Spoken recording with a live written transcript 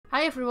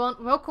Hi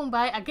everyone, welcome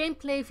by a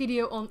gameplay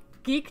video on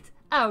Geeked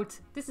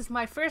Out. This is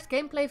my first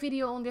gameplay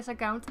video on this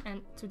account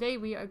and today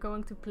we are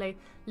going to play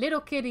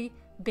Little Kitty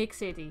Big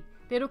City.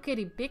 Little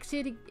Kitty Big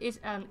City is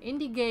an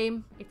indie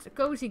game, it's a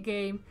cozy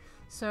game,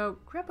 so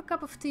grab a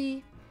cup of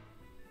tea,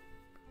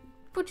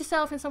 put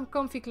yourself in some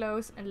comfy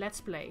clothes and let's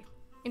play.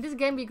 In this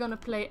game we're gonna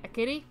play a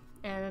kitty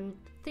and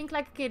think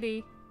like a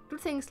kitty, do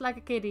things like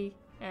a kitty,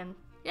 and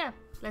yeah,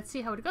 let's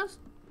see how it goes.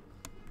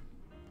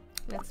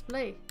 Let's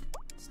play.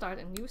 Start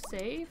a new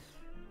save.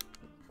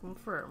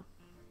 Confirm.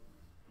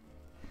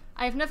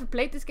 I have never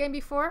played this game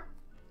before,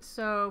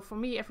 so for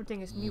me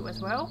everything is new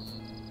as well.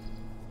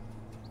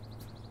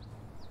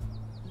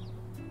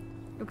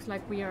 Looks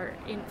like we are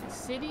in a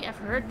city. I've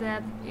heard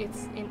that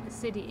it's in a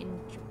city in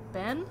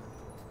Japan.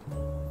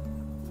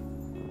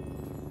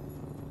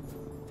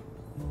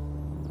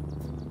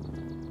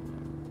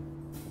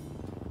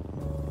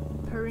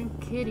 Purring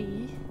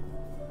kitty.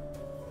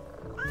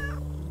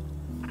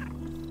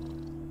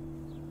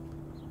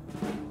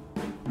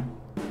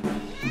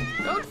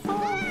 Don't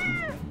fall!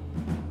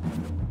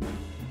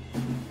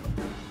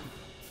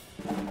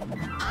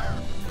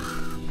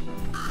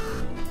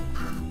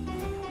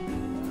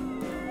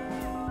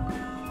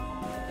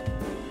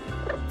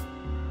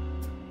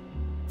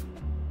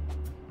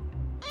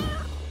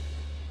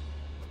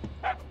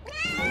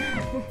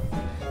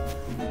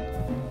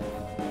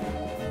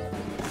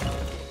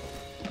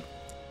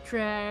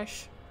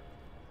 Trash.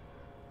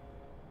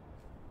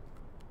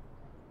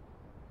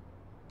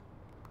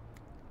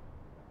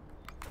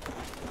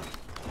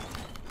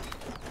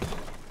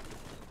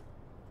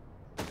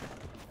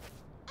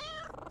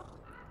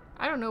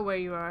 I don't know where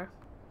you are.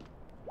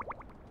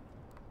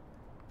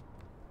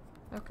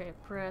 Okay,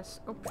 press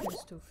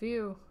options to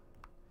view.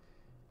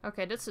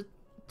 Okay, that's a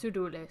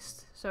to-do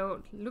list.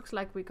 So it looks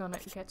like we're gonna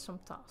get some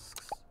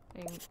tasks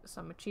and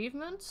some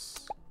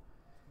achievements.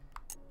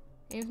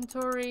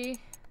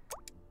 Inventory.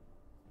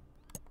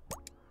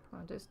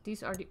 Oh,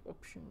 these are the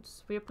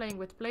options. We are playing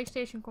with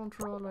PlayStation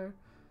controller.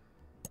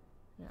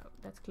 Now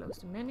let's close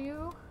the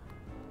menu.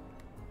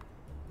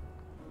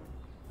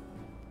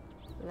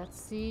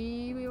 Let's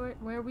see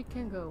where we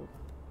can go.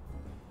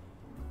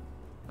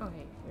 Oh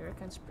hey, here I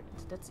can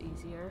sprint. That's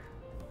easier.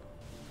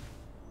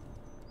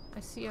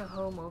 I see a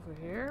home over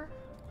here.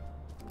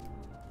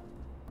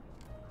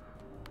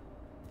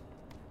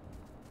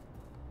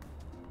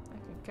 I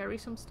can carry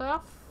some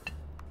stuff.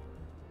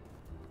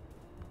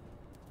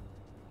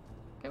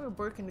 Can we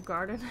work in the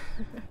garden?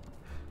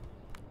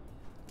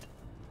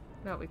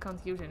 No, we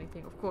can't use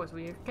anything. Of course,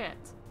 we're a cat.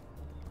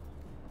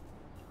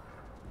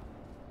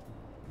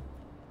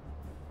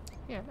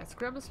 Yeah, let's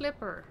grab a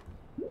slipper.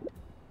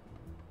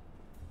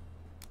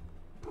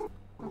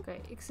 Okay,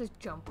 X is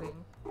jumping.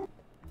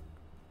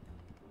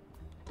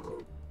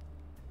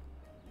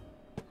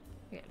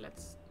 Yeah,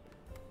 let's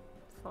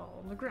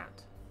fall on the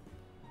ground.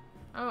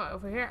 Oh,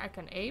 over here I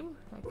can aim.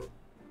 Like...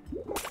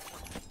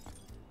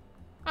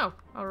 Oh,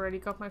 already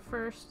got my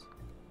first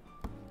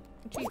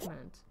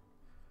achievement.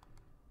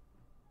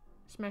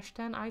 Smash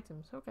 10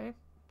 items. Okay.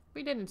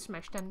 We didn't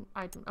smash 10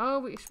 items. Oh,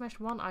 we smashed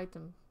 1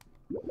 item.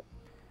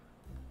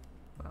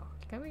 Well,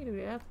 can we do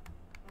that?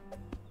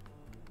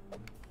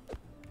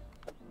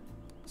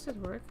 Does it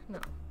work? No.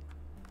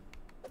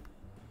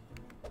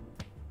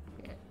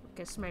 Yeah, we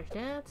can smash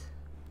that.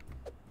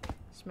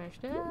 Smash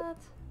that.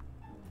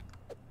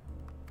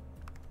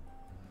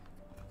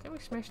 Can we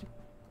smash the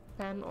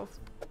pen off?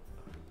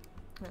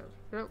 No.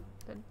 Oh,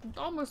 that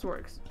almost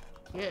works.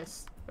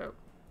 Yes. Oh.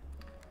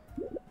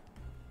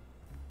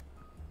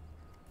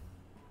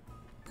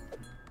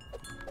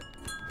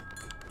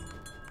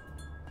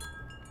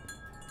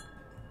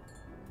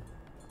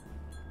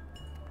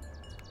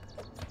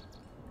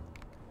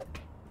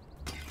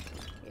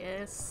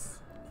 Yes.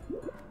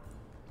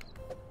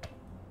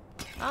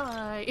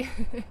 Hi.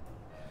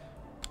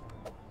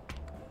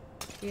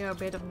 You're a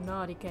bit of a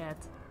naughty cat.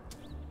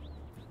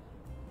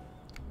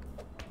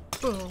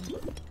 Boom.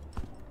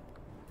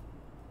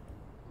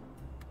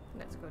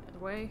 Let's go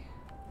that way.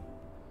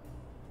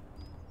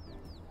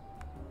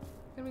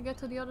 Can we get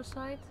to the other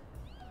side?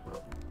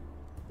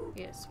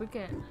 Yes, we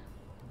can.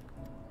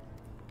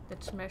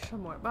 Let's smash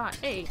some more. Bye.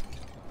 Hey!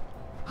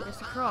 There's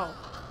the crawl.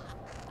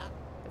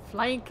 The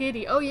flying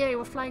kitty. Oh yeah,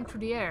 we're flying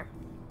through the air.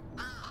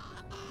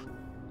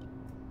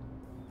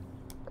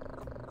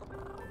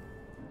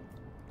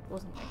 It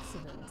was an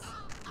accident.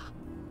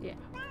 Yeah.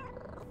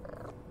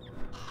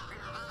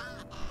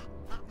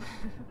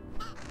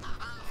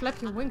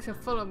 Flap your wings and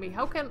follow me.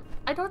 How can...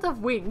 I don't have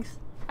wings.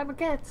 I'm a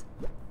cat.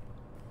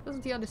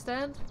 Doesn't he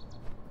understand?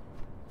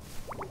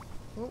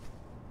 Oh.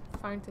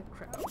 Find the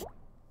crowd.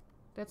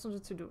 That's on the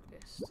to-do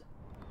list.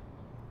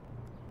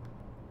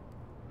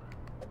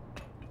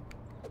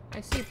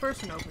 I see a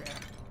person over there.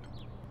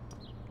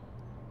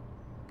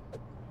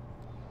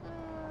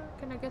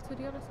 Can I get to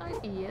the other side?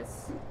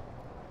 Yes.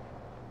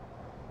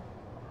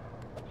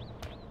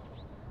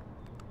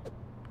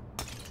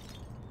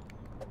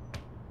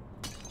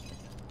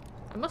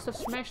 I must have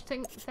smashed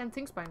 10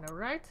 things by now,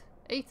 right?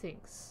 8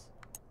 things.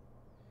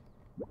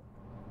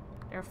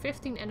 There are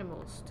 15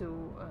 animals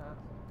to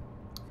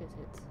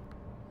visit.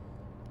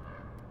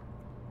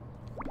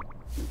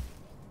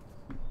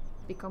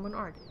 Become an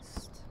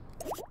artist.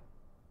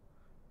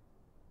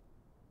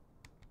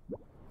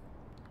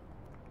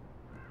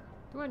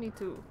 Do I need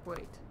to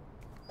wait?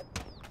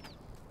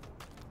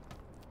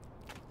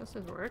 Does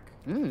it work?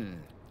 Hmm.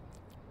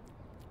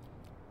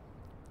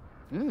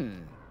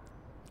 I'm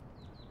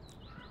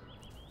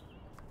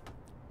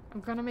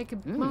gonna make a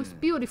most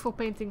beautiful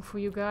painting for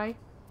you, guy.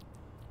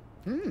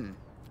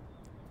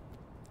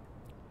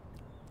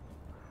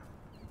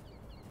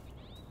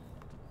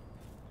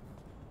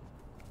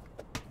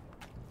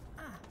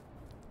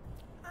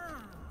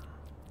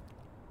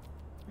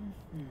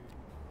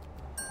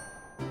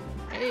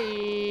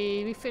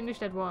 Hey, we finished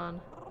that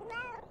one.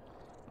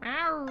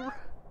 Ow.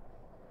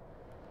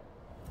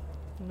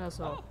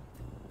 Nuzzle.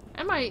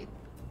 Am I?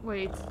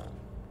 Wait.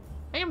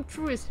 I am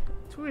through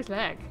his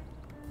leg.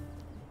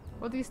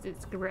 What is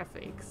this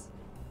graphics?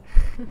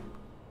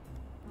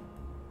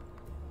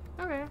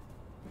 Okay.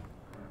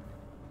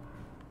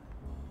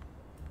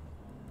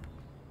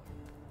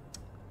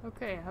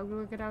 Okay, how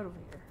do I get out of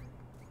here?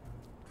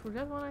 Through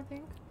that one, I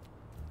think?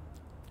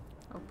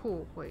 Oh,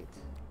 pool. Wait.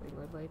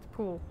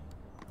 Pool.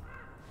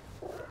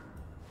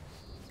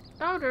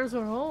 Oh, there's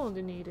a hole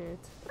underneath it.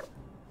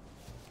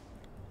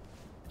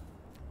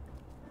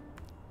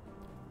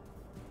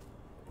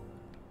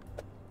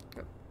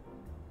 Go.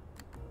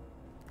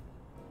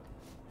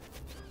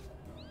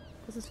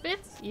 Does this fit?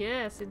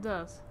 Yes, it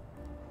does.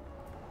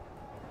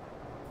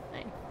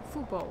 Hey,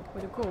 football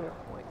with a goal.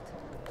 Wait.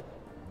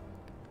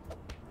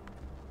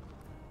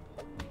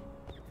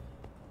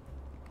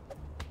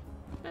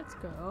 Let's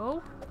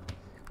go.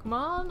 Come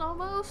on,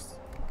 almost.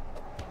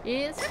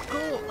 Yes,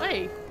 goal.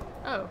 Hey.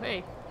 Oh,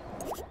 hey.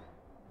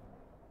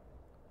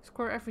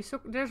 Score every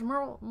there's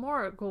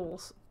more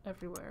goals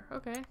everywhere.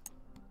 Okay.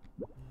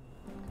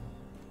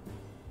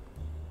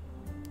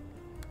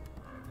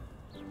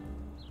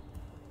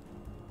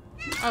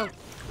 Oh.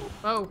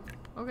 Oh.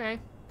 Okay.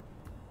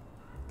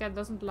 Cat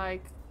doesn't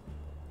like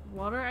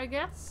water, I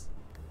guess.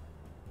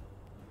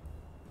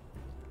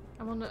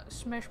 I want to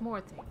smash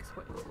more things.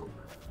 Wait.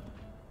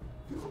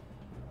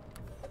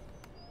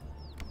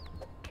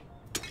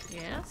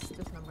 Yes,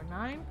 that's number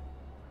 9.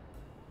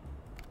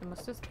 It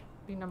must just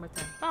be number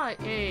 10. Ah,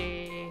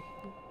 hey.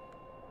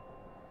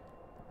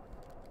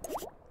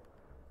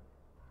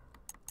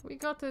 We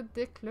got the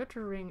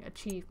decluttering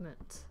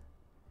achievement.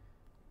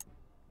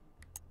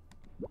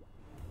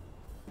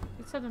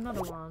 It said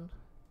another one.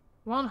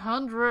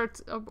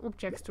 100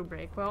 objects to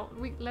break. Well,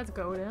 let's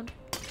go then.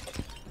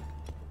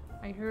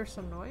 I hear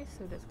some noise,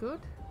 so that's good.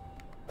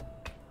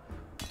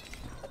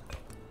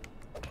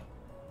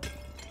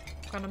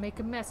 Gonna make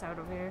a mess out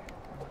of here.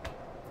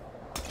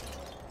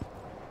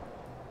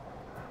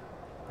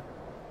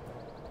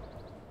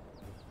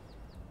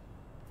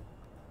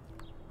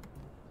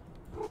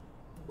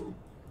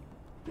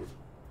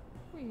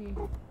 Whee.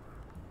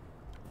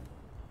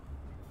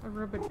 A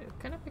rubber duck.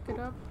 Can I pick it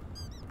up?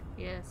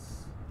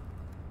 Yes.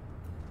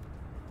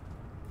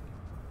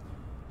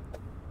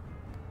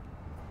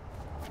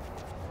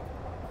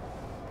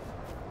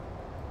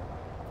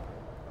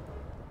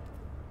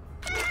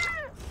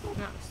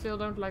 No, still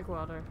don't like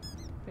water.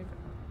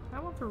 I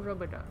want a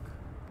rubber duck.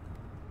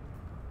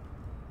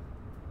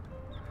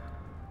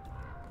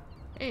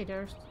 Hey,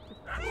 there's...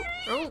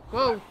 Oh,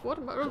 whoa, what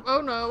about...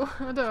 Oh no,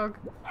 a dog.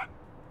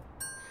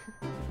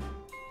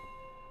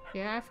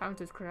 Yeah, I found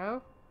this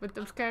crow, but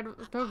I'm scared of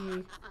the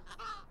doggy.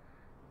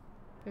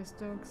 These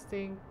dogs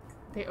think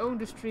they own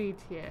the street.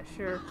 Yeah,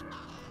 sure.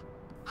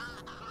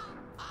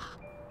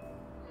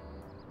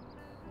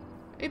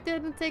 It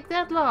didn't take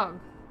that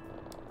long.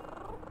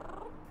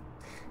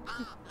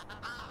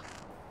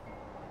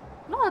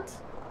 Not!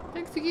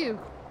 Thanks to you.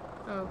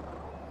 Oh.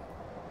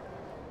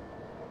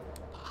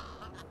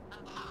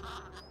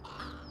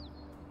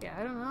 Yeah,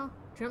 I don't know.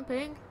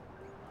 Jumping?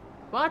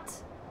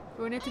 What?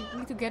 Do I need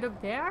to get up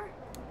there?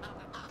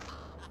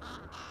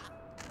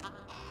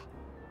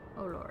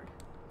 Oh lord.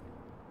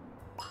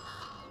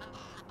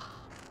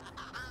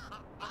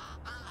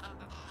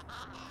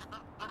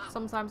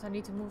 Sometimes I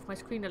need to move my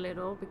screen a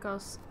little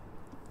because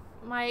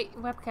my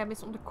webcam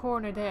is on the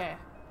corner there.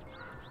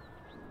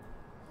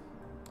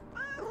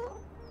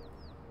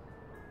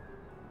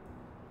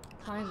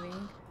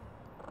 Climbing.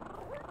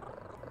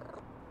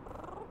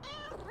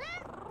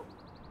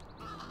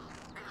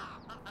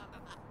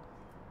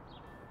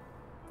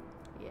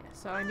 Yeah,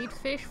 so I need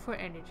fish for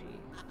energy.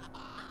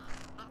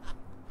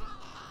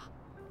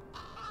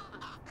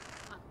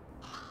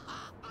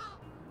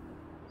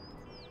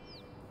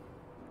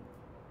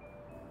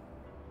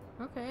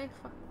 Okay,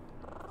 fine.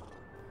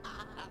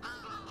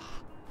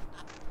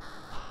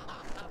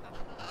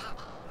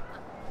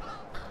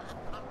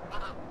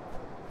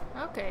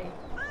 Okay.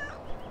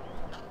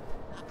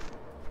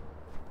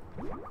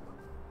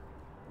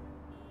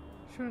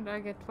 Shouldn't I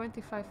get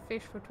 25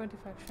 fish for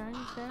 25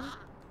 shinies then?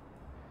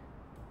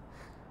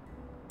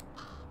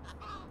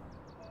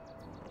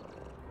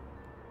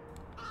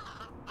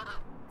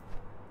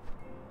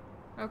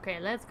 Okay,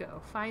 let's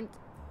go. Find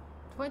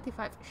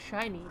 25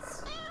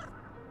 shinies.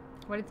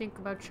 When I think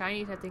about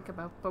shinies, I think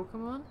about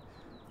Pokemon.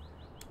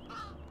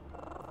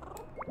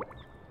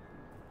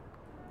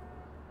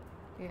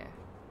 Yeah.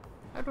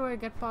 How do I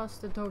get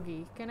past the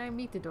doggy? Can I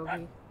meet the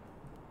doggy?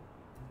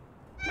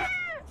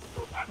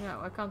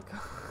 No, I can't go.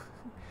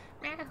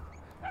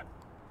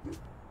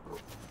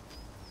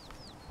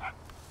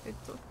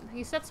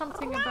 He said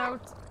something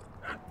about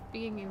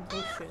being in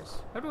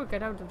bushes. How do I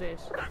get out of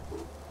this?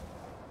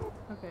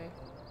 Okay.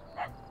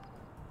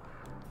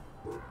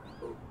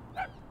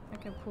 I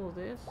can pull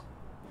this.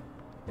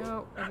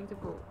 No, I need to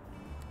pull.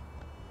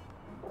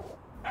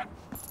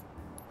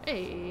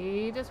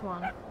 Hey, this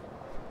one.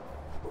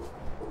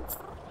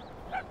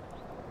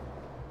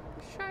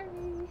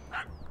 Shiny.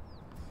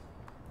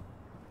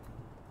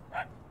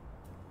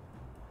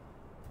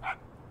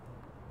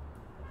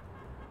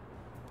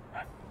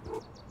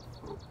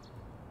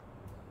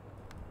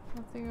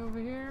 Nothing over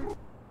here.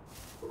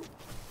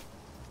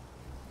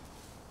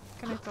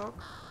 Can I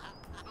talk?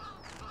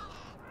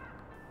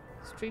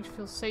 Street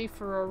feels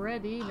safer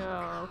already?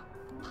 No.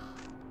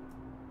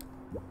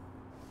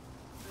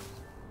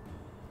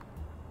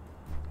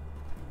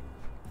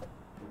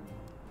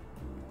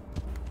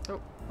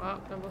 Oh,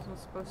 well, that wasn't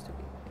supposed to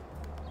be.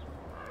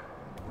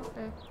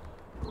 Okay.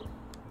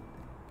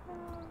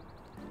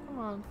 Come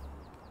on.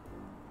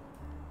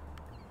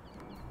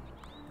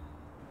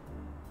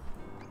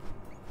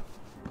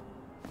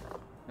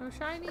 No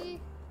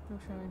shiny? No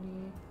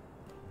shiny.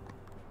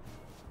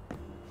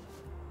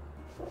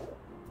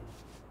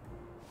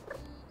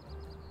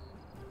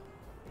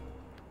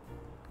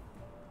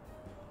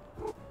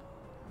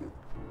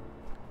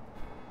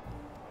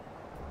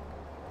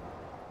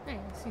 Hey,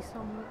 I see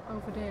some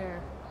over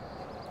there.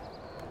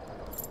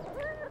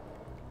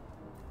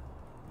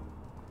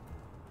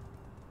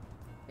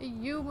 A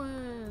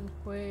human!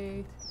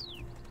 Wait.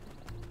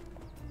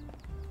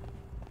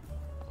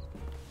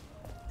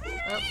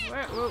 Oh,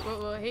 whoa, whoa,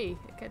 whoa, hey,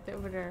 get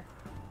over there.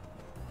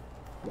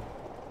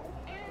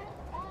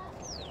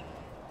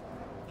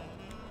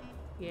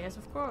 Yes,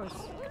 of course.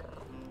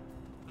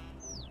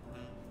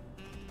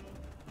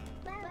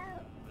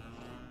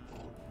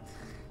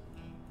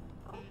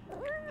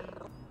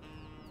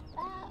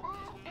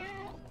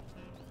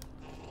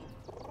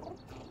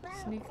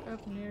 Sneak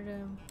up near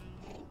them.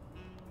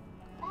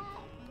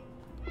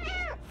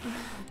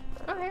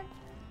 Okay.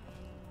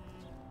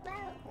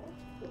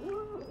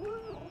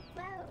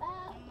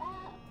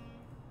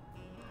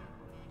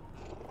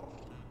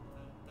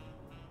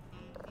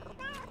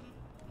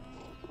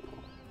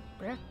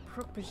 Bread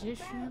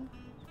proposition.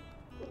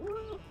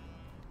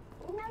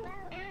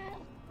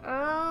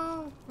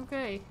 Oh,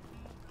 okay.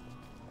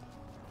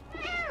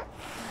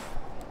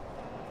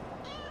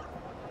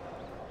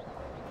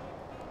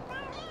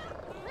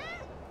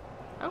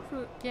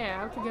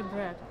 How to get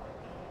bread.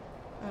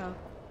 Oh.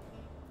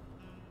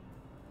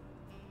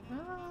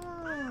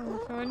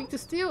 Oh, so I need to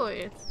steal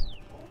it.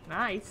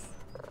 Nice.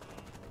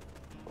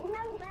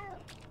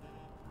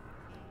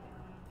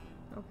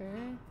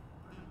 Okay.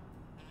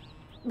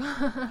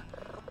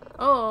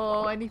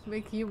 Oh, I need to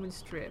make human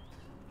strip.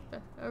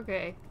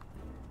 Okay.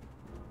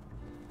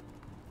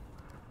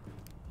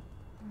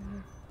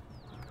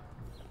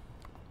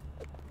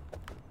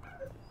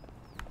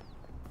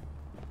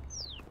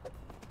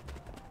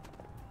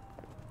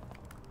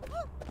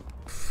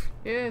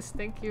 Yes,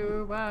 thank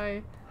you.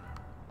 Bye.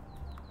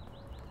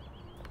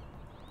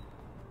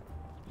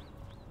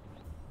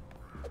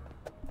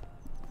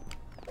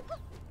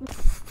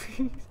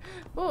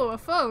 Oh, a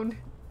phone.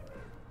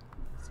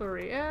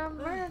 Sorry,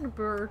 where are the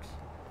birds?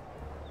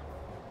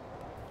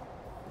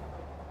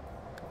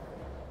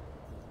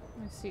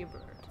 I see a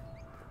bird.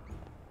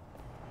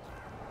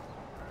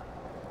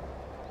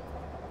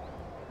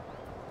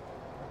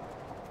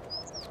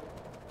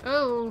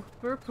 Oh,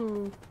 bird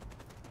poo.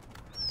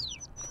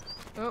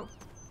 Oh.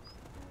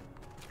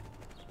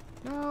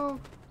 No,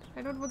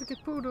 I don't want to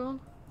get pooed on.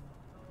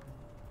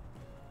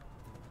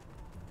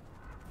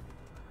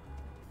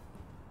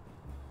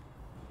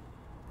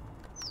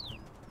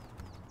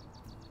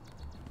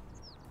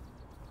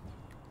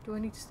 Do I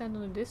need to stand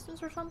on a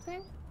distance or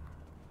something?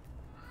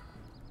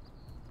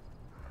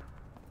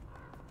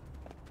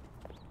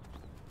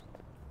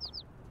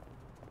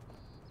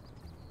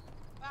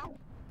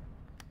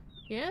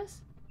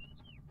 Yes?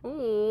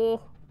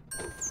 Oh.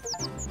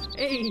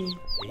 Hey.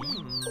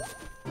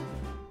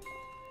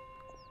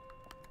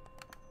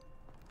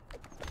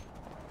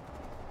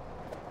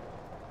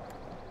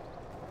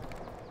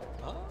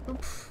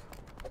 Oops.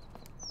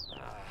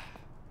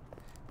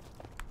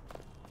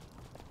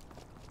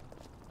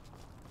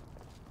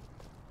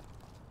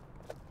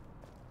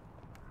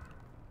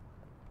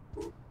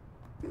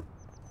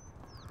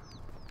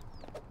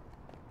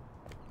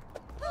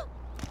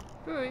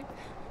 Hoi.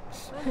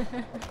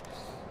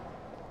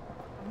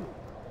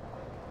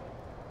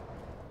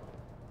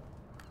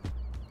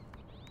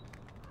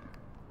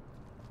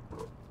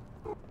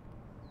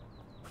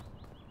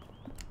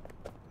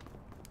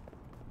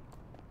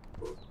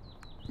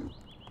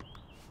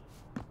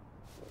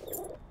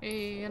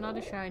 Hey,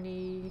 another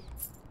shiny.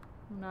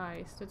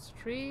 Nice. That's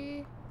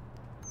 3.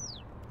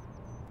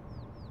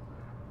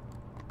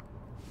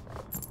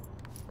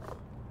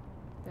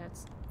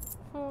 That's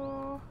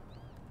 4.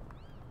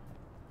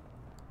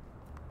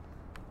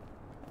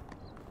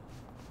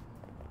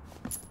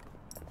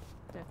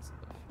 That's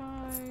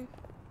 5.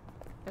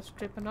 Let's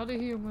trip another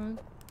human.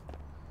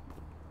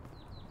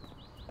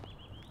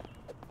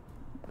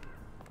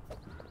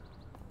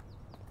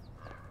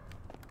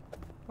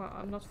 Well,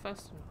 I'm not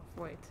fast enough.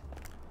 Wait.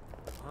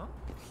 Huh?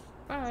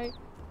 Bye.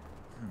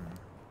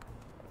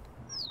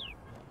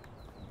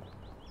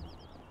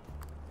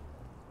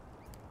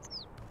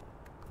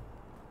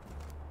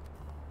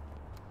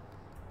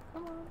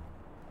 Come on.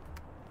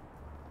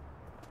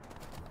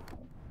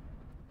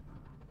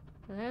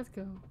 Let's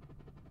go.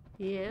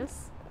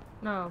 Yes.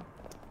 No.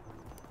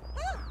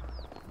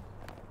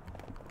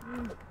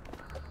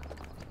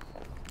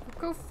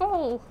 Go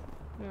fall.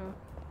 Yeah.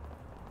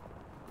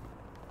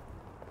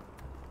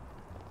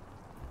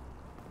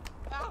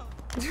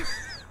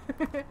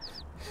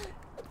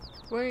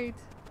 Wait.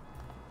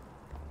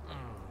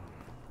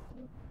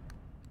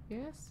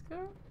 Yes,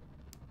 go.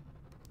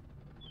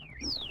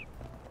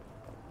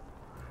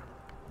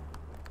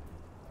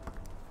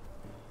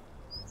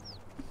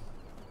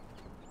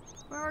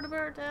 Where are the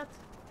birds at?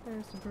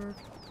 There's the bird.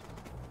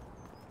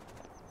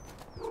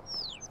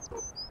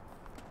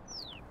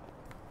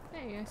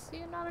 Hey, I see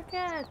another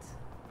cat.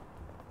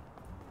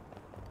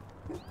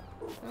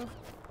 Oh.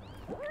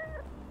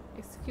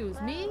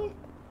 Excuse me?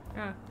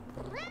 Ah.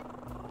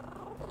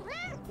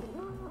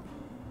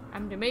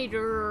 I'm the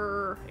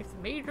major. If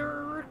the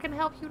major can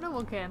help you, no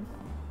one can.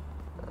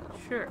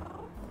 Sure.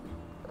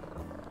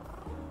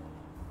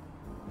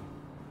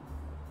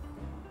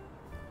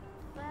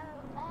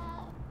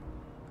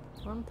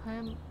 One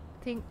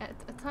thing at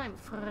a time,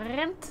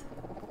 friend.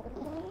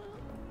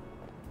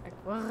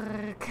 Like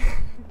work.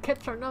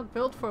 Cats are not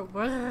built for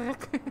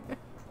work.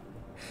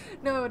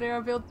 No, they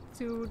are built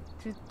to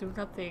just do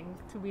nothing.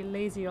 To be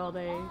lazy all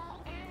day.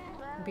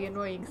 Be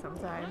annoying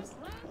sometimes.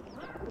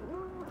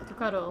 To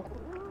cuddle.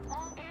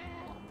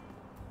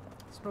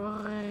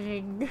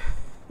 Snoring.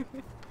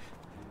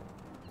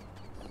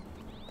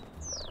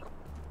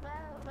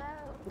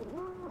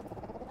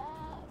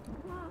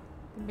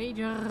 The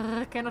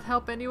major cannot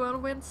help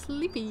anyone when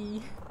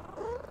sleepy.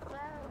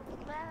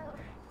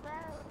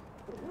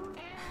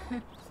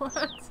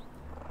 What?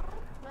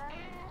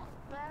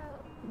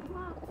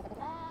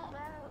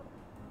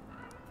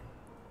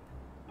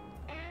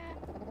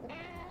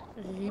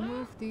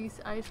 Remove these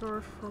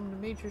eyesores from the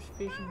major's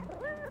vision.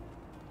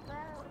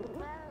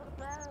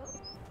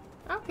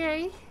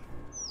 Okay.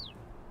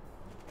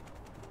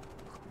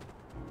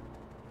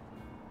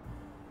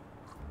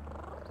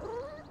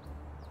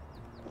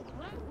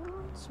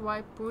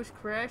 Swipe, push,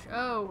 crash.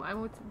 Oh, I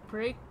want to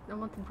break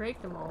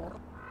them all.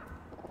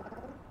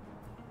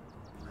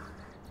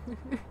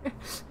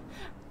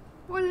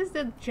 What is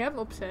that gem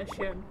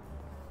obsession?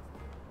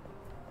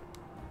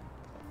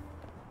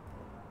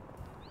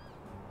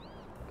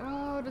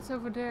 Oh, that's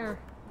over there.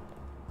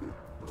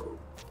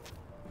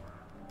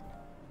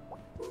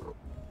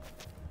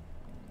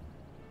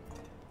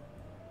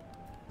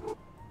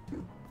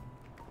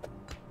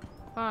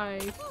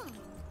 Five.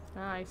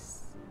 Nice.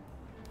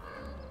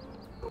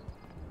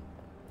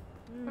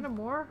 Are there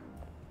more?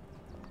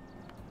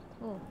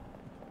 Oh.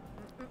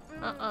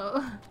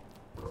 Uh-oh.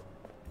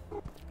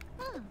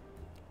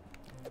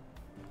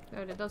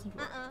 No, that doesn't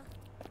work.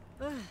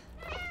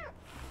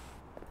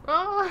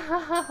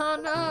 Oh,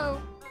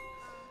 no!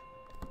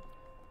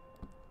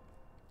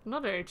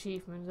 Another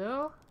achievement,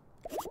 though.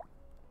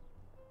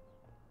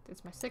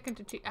 That's my second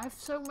achievement. I have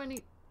so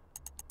many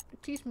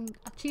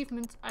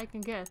achievements I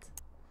can get.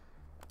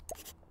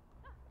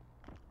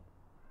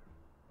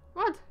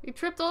 What? He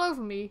tripped all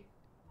over me.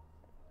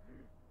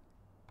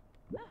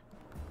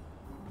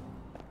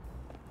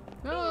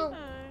 No.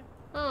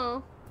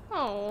 Oh.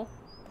 Oh.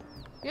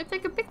 Yeah,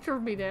 take a picture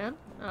of me then.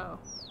 Oh.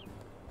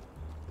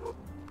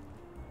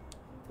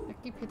 I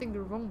keep hitting the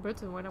wrong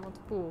button when I want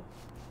to pull.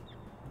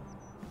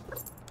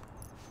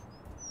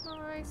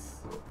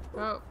 Nice.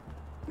 Oh.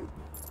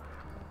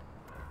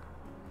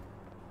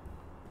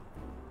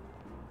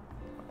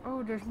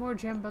 Oh, there's more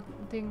gem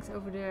things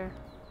over there.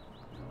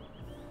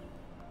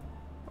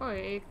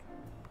 Oi.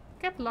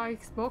 Cat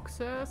likes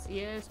boxes.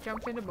 Yes,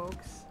 jump in the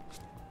box.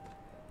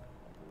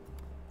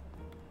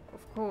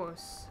 Of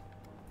course.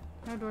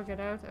 How do I get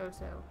out? Oh,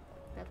 so.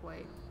 That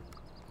way.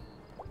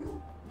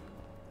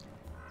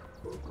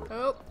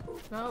 Oh.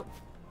 No.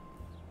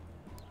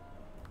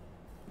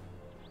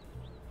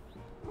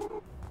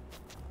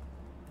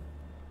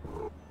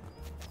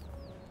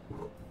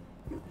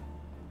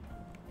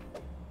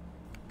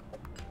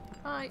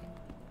 Hi.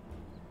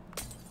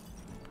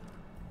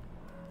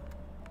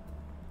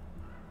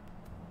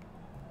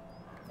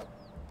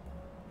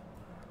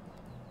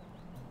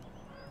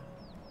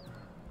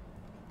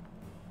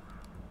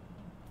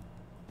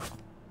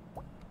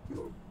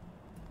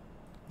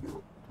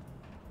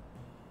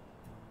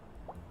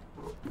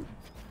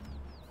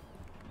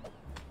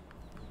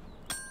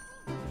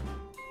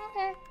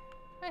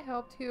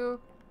 to you.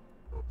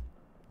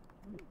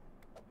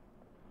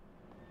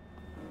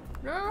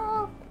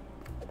 No!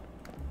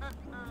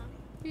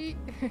 He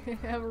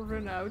I will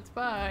run out.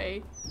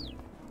 Bye.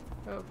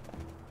 Oh.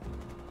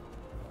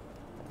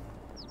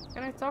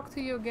 Can I talk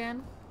to you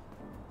again?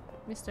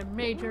 Mr.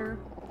 Major.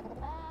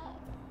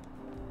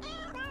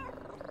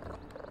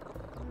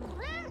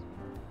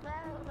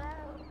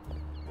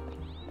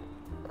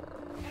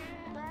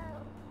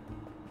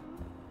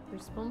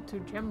 Respond to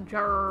gem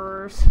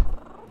jars.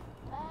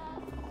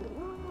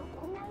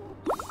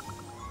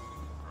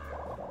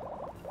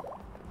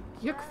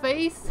 Yuck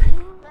face.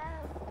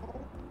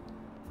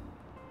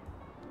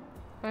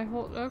 I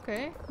hold.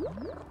 Okay.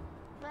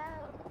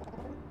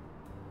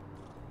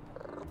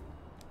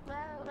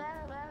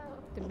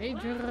 The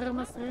major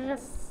must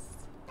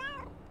rest.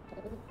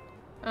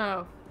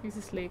 Oh, he's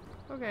asleep.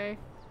 Okay.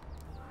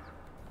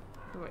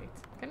 Wait,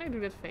 can I do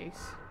that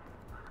face?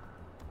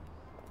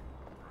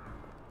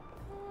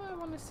 Oh, I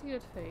want to see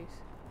that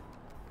face.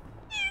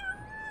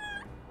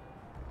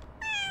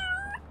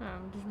 Oh,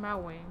 I'm just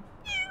mowing.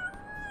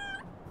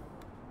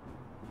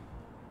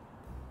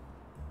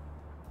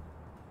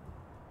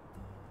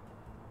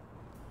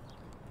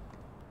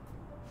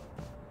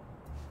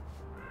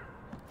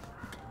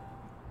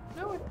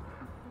 No, it...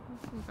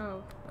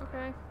 Oh,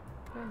 okay.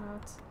 Why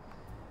not?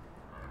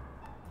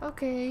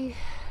 Okay,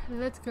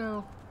 let's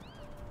go.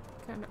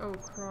 Can oh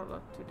crawl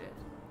up to that.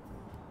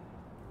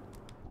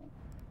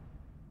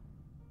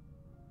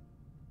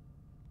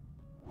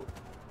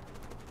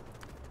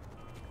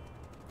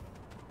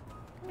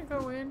 Can I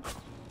go in?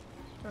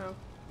 Oh.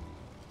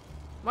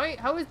 Why?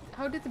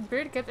 How did the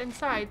bird get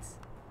inside?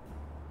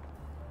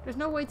 There's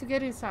no way to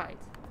get inside.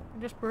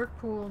 There's bird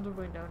poo on the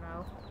window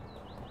now.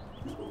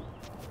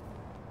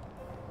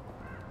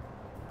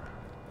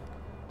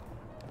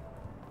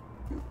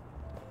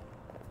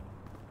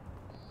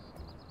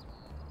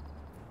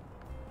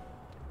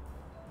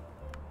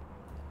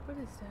 What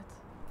is that?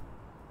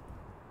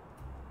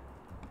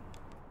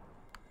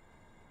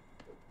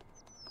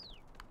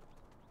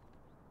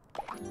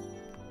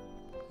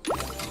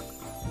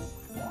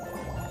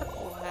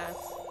 Apple hat.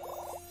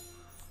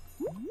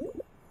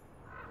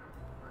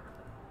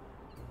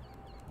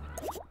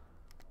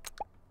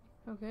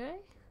 Okay.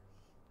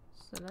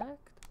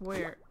 Select.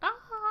 Where?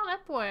 Ah,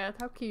 apple hat.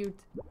 How cute.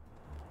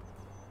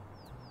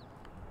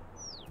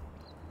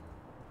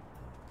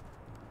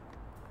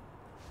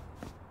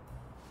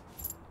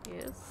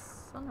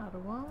 Yes, another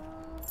one.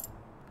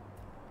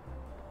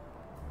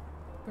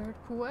 Bird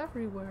poo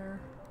everywhere.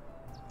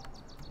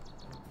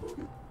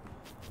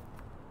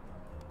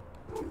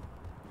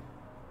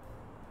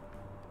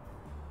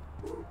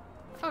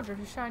 Oh, there's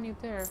a shiny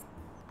up there.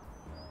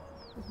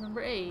 That's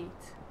number 8.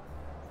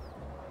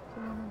 The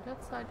one on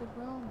that side as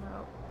well?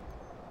 No.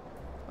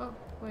 Oh,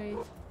 wait.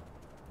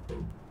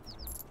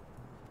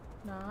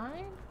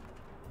 9?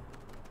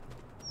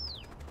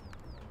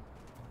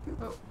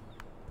 Oh.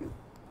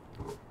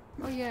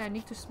 Oh yeah, I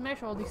need to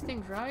smash all these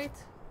things, right?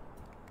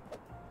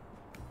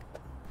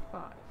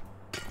 5.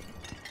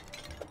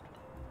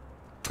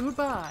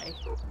 Goodbye.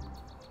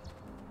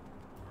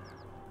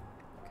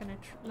 Can I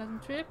let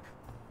him trip?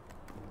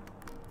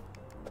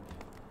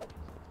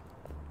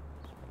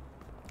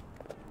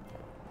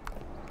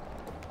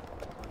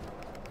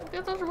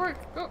 That doesn't work.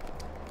 Oh.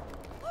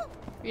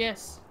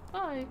 Yes.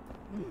 Bye.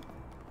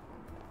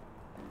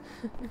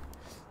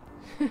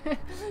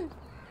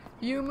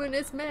 Human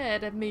is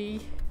mad at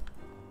me.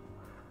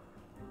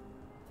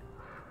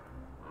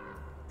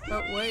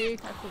 Oh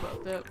wait, I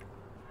forgot that.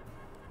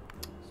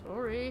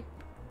 Sorry.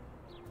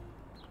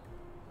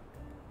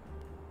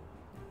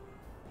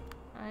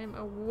 I'm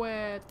a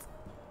wet.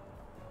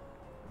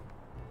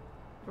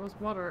 There was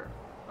water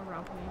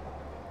around me.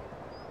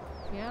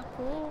 Yeah,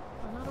 cool.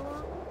 Another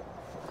one.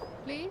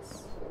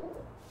 Please?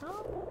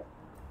 No?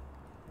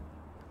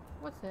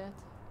 What's that?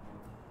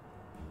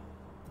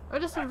 Oh,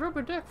 that's a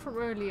rubber duck from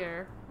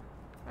earlier.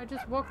 I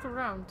just walked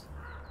around.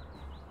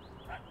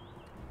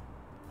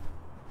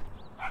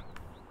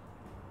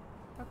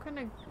 How can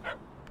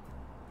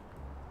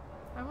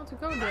I want to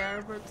go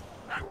there, but...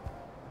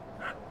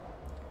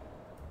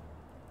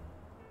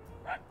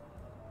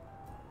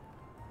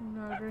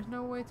 No, there's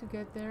no way to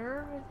get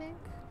there, I think?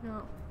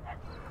 No.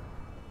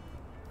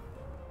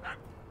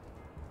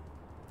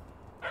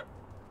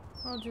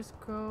 I'll just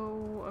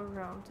go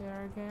around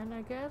there again,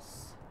 I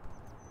guess.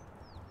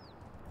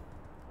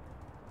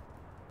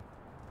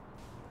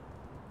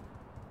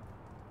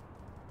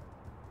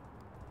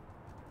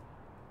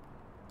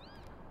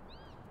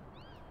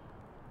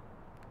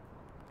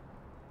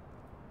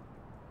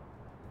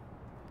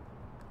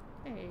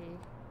 Hey.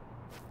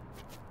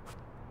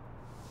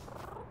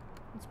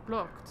 It's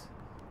blocked.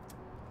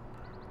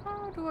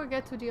 How do I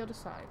get to the other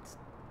side?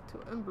 To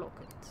unblock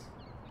it.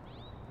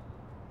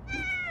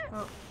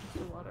 Oh, it's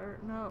the water.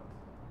 No.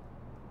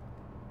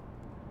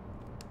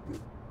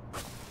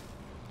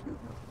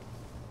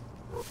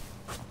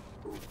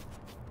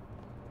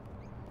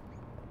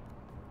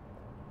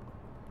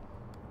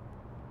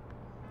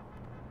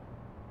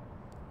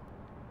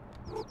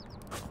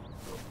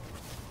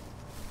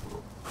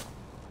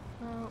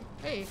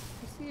 Hey,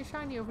 I see a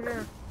shiny over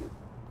there.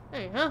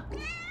 Hey, huh?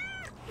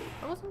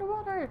 I was in the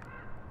water.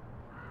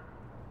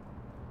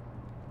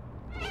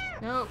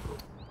 No.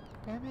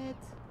 Damn it.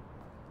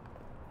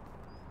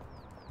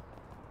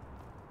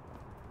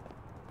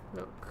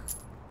 Look.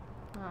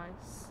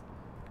 Nice.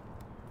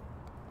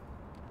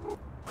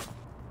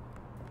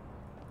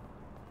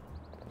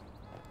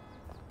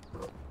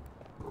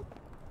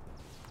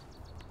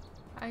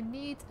 I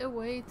need a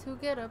way to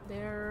get up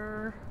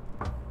there.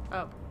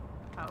 Oh.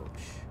 Ouch.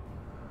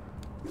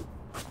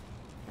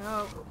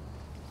 No.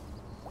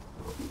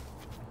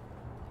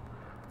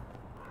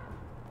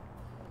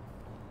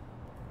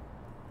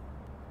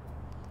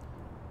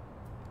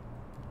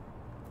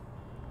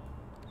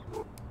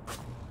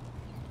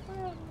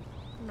 Well,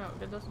 no,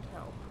 that doesn't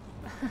help.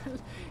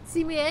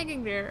 See me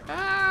hanging there.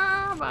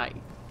 Ah, bye.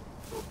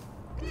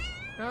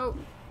 No.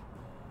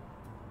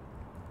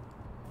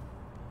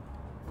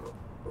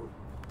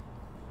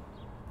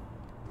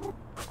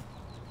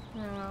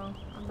 No,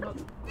 I'm not.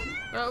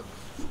 Oh,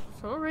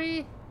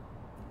 sorry.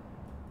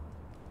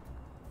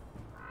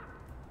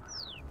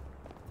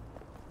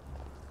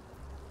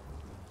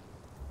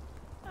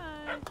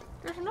 Hi.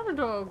 There's another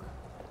dog.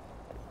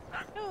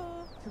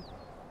 Hello.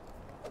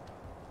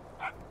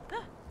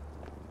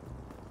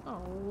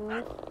 Oh.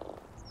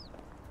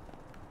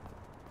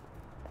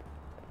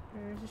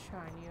 There's a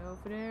shiny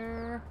over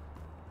there.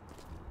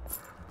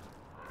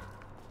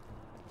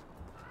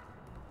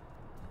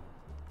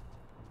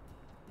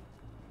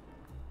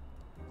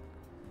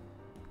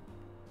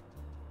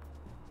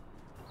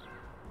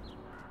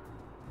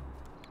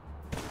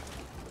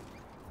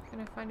 Can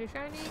I find a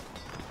shiny?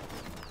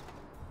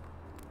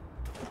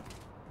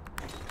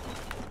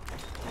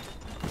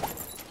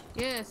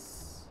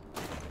 Yes.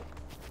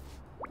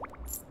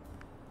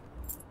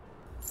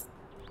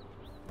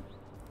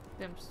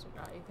 Dumpster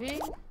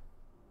diving.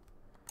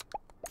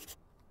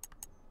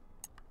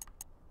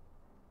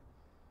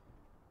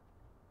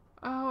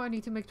 Oh, I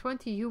need to make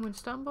 20 human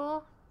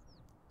stumble.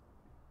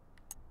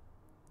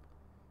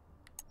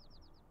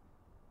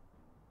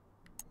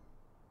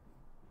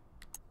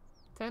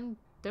 Ten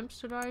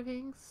dumpster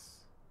divings.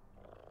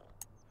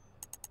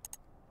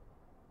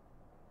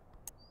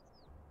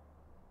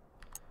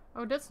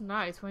 Oh, that's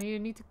nice. When you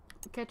need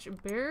to catch a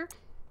bird,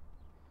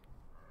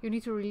 you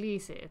need to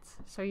release it,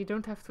 so you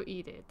don't have to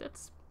eat it.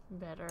 That's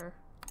better.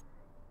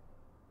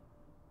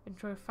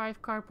 Enjoy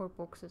 5 cardboard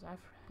boxes.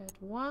 I've had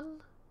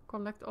 1.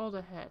 Collect all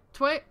the heads.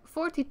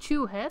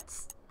 42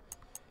 heads?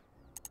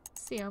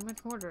 Let's see how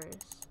much more there is.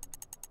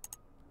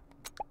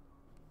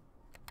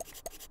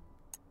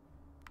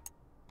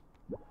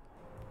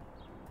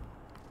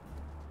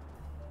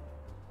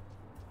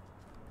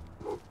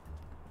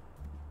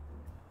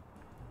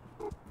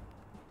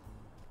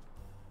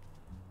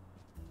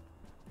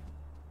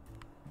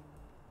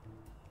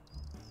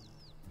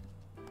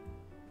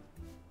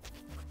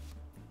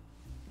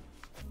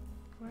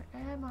 Where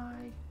am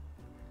I?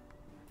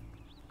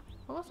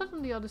 What was that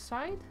on the other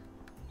side?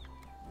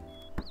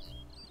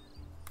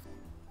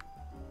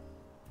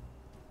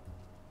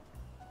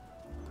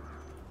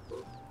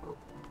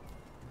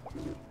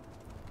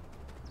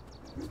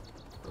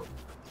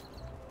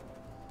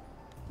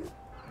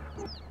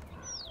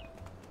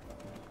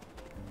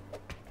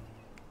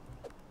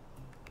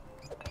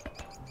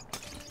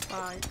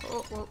 Fine.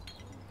 Oh, well,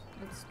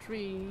 that's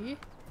 3.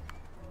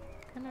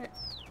 Can I? No,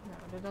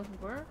 that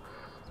doesn't work.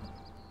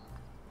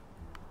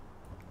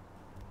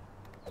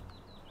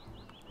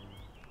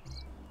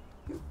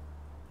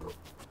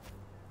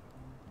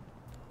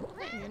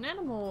 Hey, an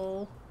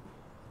animal.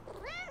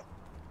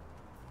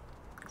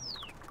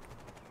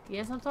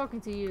 Yes, I'm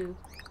talking to you.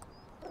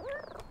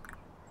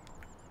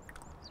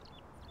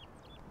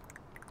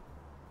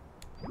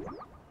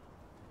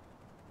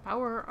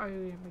 Power, are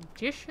you a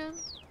magician?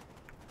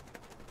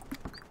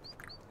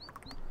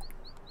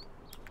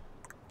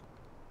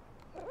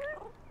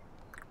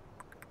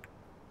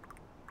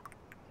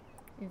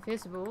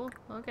 Invisible,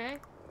 okay.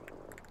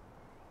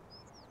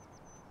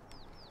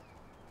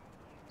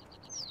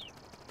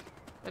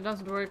 That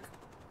doesn't work.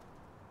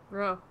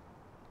 Bro.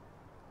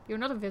 You're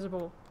not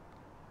invisible.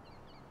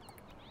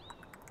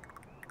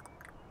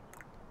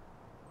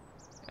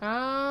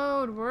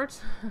 Oh, it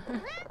works.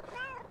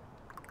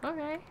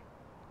 Okay.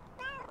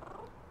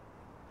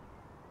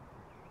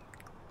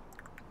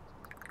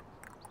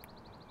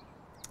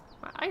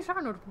 My eyes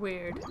are not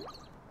weird.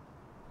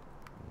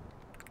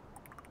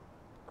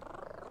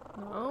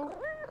 No.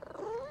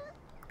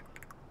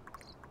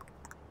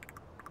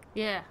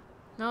 Yeah.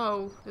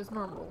 No, it's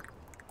normal.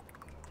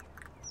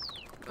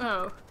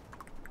 Oh.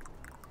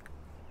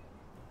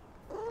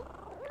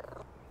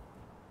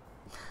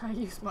 I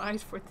use my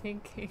eyes for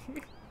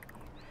thinking.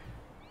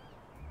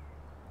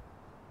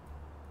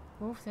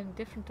 Moved in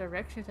different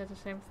directions at the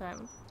same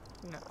time.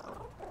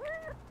 No.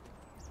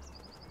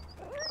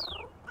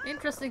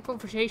 Interesting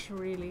conversation,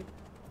 really.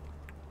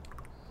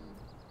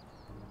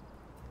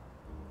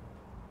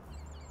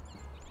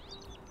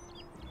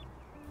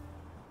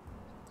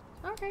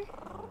 Okay.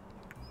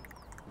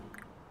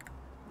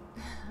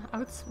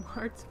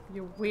 Outsmart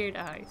your weird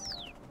eyes.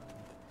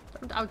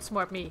 Don't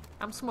outsmart me.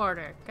 I'm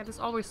smarter. Cat is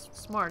always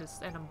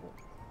smartest animal.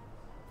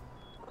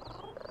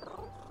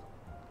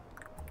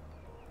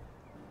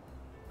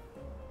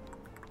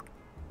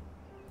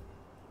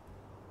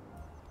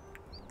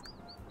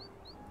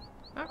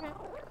 Okay.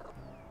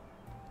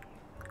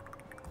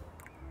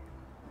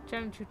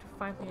 Challenge you to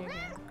find me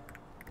again.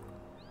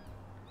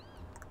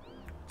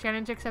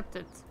 Challenge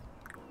accepted.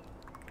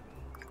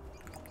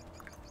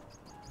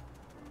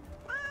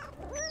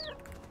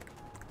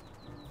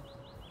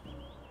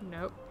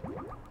 Nope.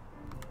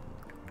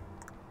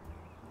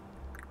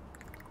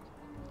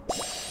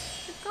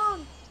 It's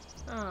gone.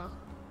 Oh.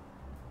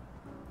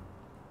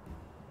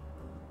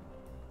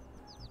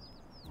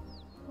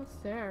 What's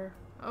there?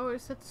 Oh,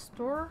 is that the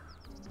store?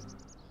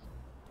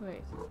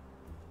 Wait.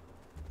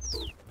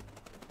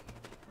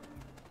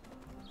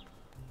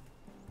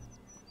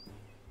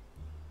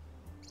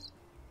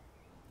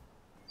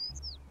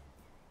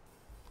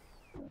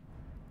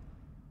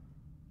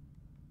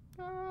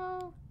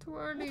 Oh, too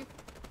early.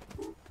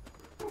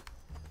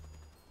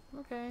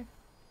 Okay.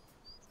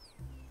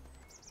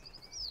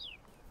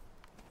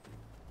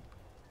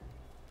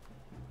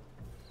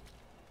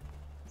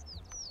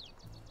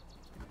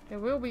 There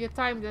will be a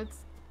time that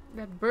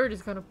that bird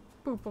is gonna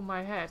poop on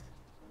my head.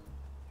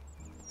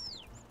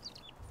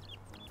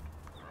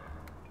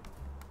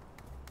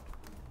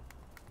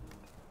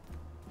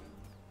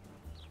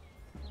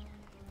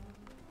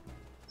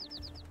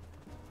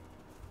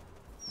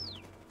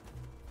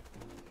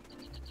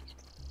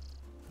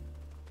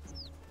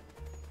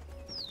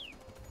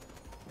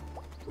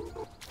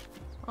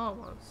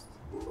 Almost.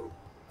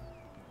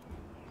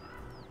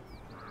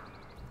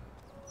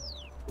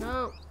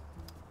 No.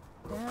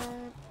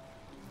 Dad.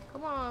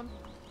 Come on.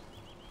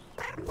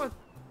 What?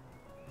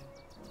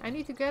 I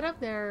need to get up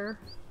there.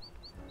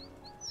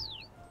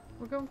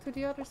 We're going to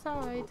the other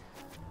side.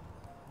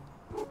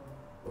 Oh,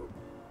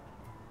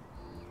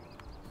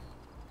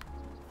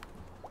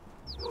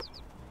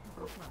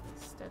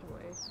 it's that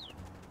way.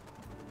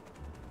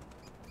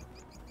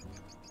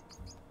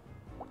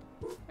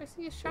 I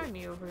see a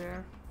shiny over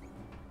there.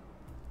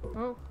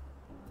 Oh.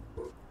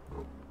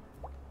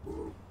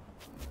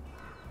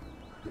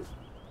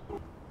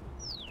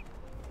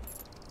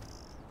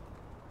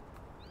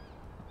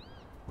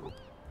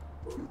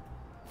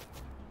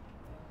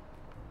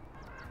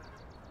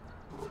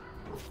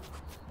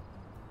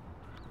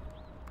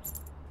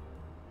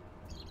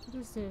 What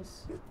is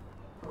this?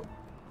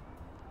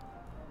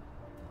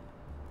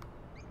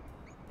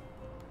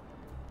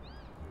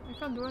 I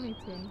can't do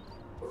anything.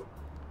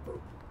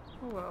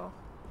 Oh well.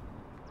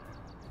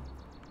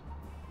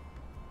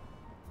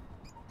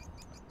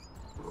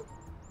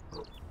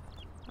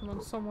 I'm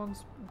on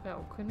someone's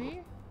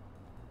balcony.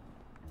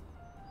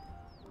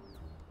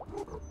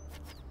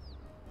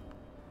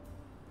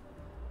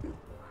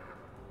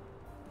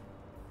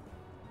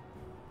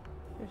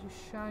 There's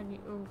a shiny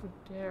over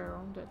there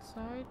on that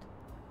side.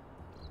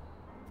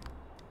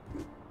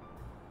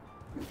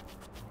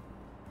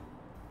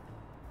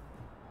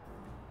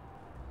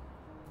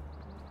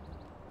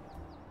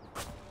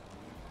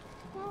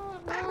 Oh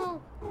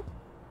no!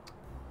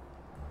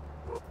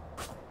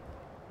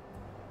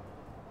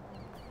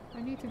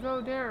 I need to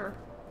go there.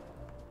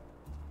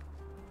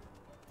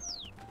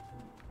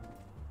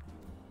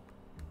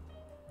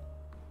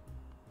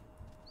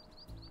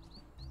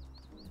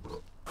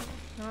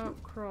 Oh,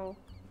 crawl.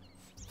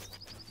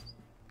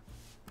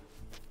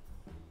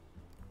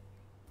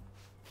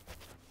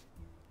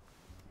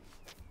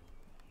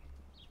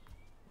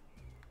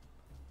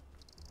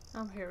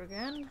 I'm here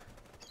again.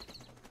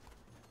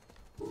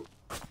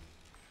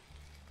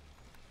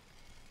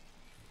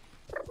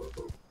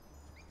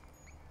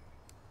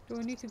 Do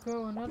I need to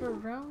go another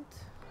round?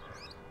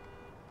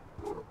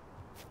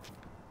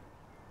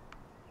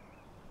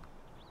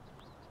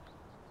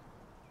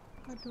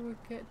 How do we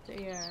get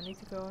there? Yeah, I need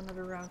to go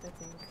another round, I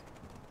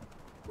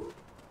think.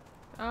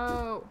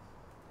 Oh!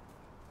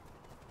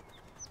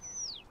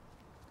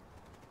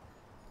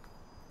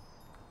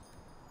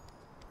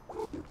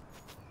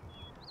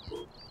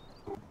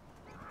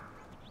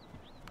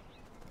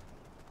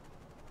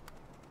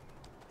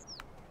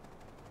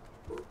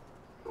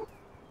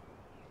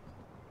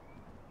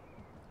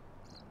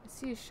 I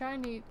see a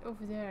shiny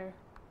over there.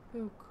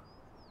 Look.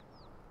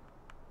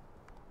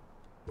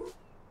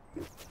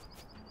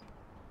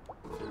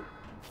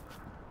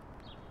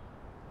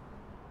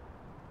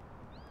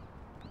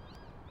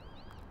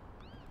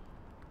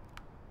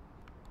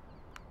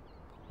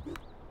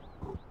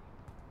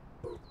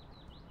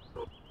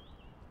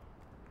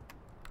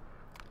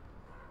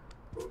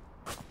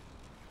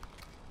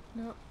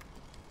 No.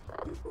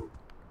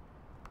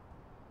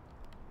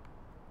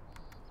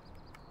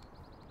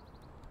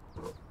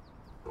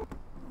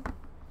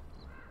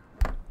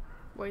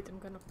 Wait, I'm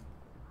gonna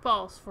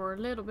pause for a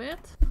little bit.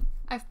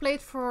 I've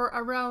played for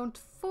around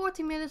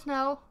 40 minutes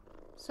now,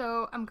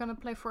 so I'm gonna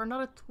play for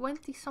another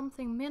 20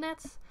 something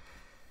minutes.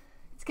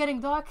 It's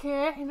getting dark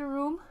here in the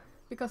room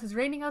because it's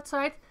raining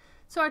outside,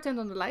 so I turned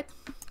on the light.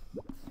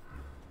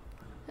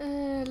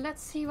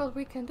 Let's see what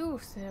we can do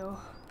still.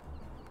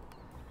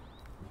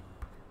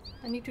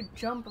 I need to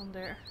jump on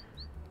there.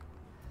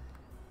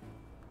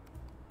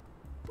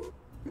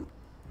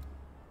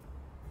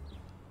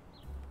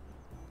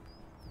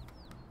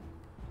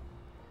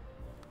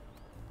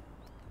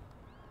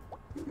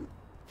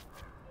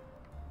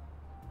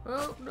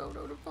 Oh, no,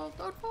 no, don't fall,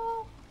 don't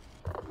fall!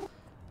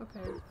 Okay,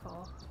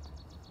 fall.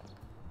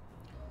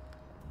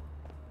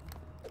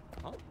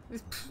 Huh?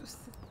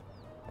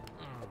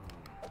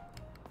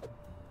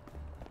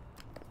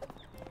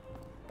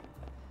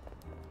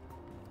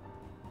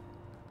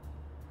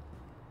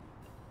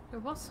 There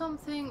was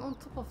something on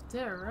top of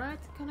there, right?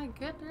 Can I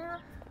get there?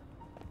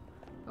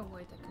 Oh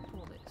wait, I can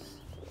pull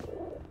this.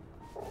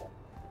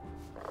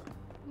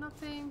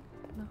 Nothing,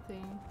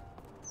 nothing.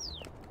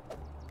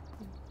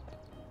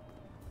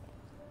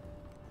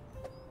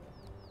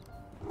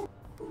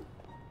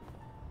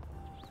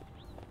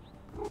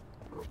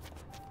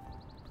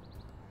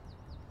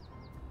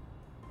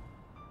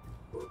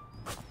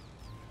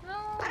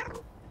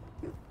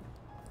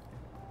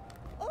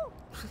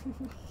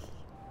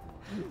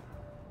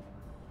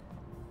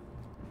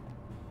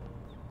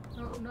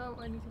 Oh no,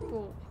 I need to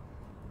pull.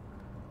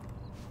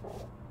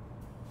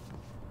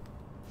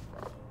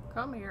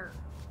 Come here.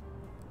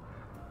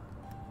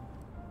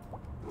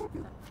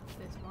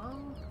 This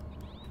one.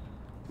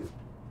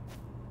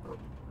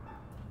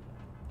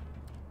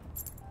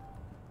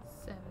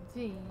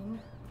 $17.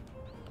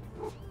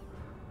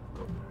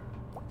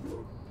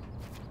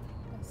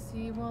 I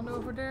see one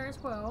over there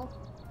as well.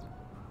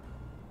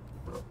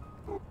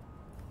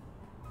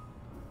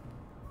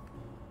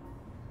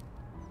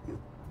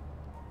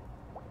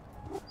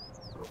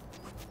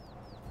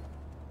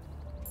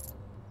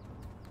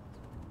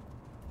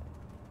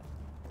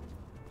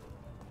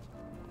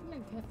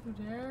 Get through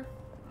there?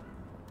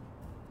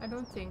 I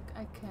don't think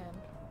I can.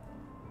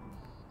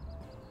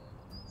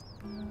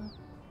 Can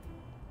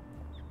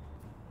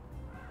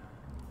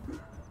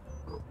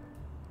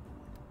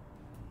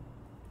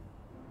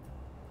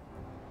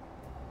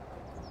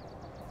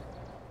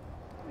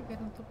I get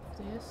on top of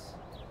this?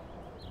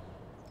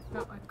 No,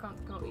 I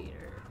can't go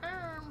either.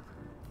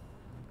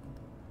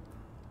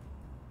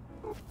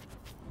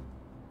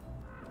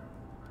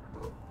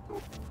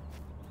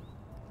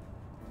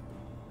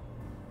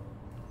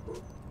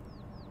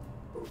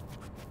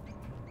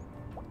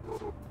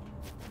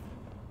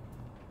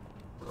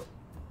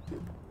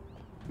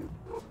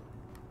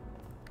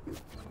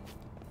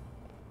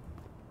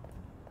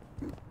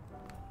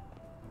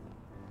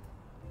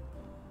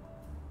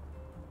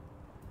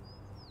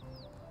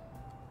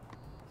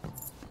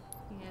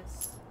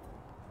 Yes.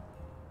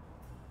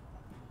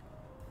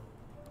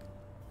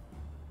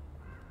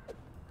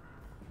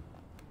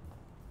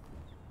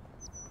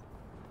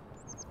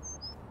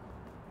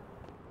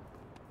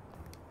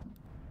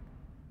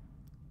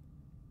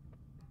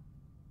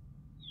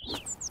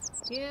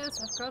 Yes,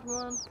 I've got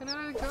one. Can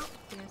I go?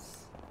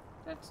 Yes.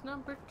 That's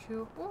number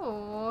 2.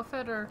 Oh, a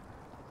feather.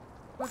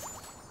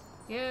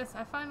 Yes,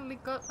 I finally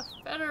got a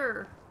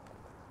feather.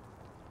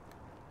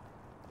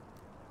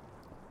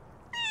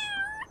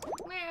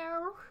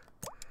 Meow.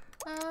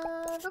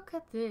 Look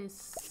at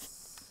this.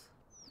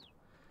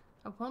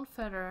 A 1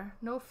 feather,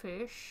 no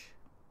fish.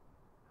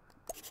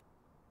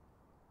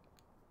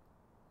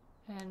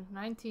 And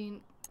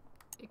 19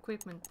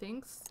 equipment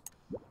things.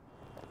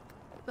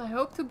 I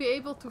hope to be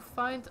able to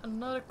find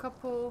another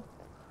couple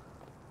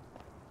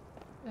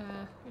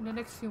in the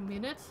next few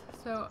minutes,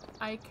 so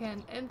I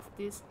can end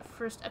this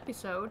first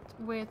episode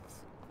with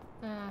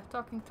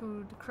talking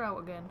to the crow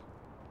again.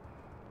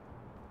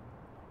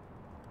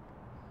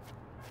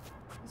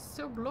 It's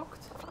still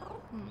blocked.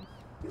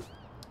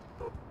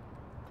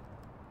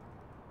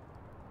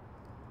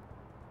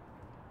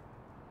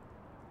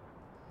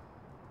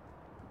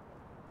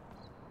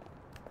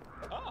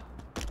 Ah.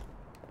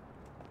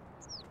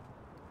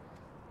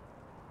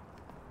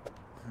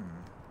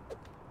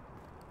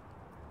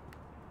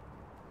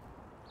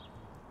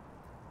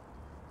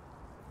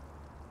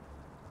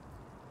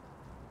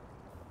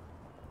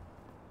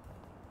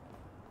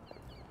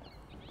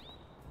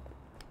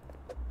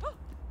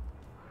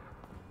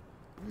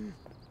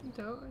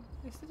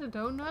 Is it a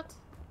donut?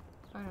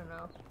 I don't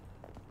know.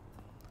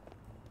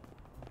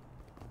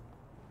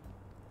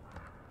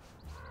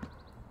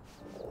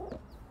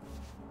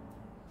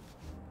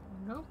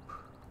 Nope.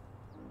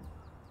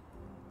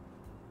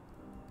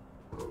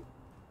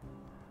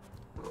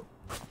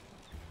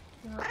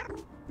 No.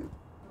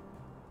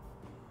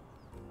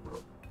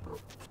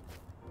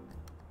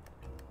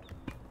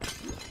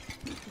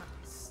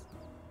 Nice.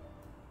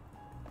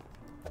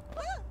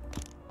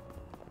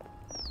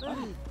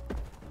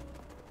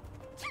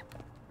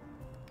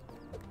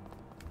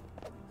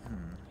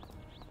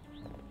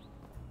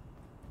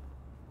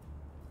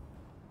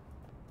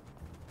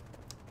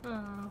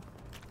 Oh.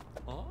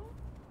 Huh?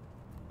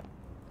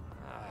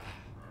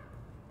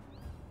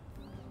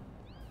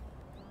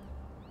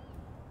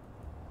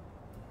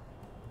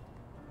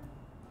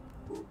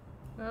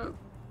 Oh.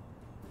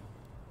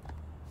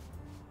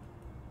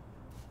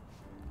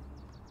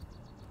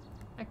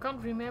 I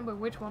can't remember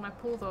which one I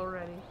pulled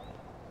already.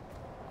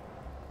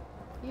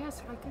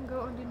 Yes, I can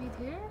go underneath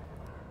here.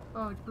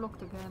 Oh, it's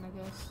blocked again, I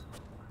guess.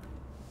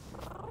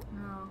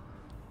 No,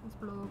 it's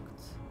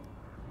blocked.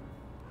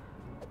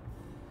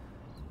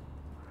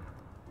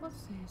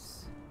 What's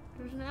this?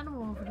 There's an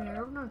animal over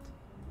there, or not?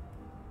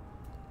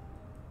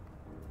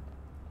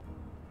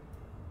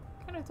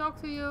 Can I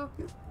talk to you?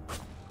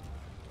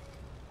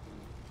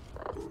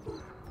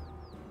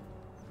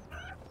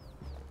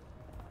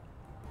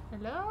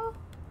 Hello?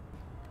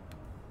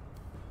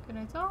 Can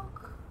I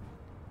talk?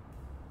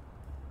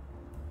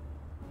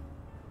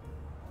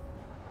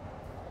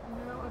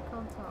 No, I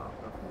can't talk.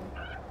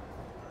 Okay.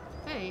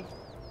 Hey,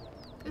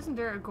 isn't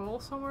there a goal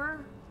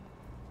somewhere?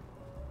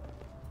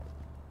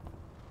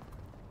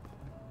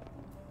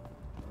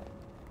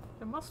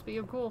 There must be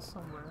a goal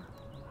somewhere.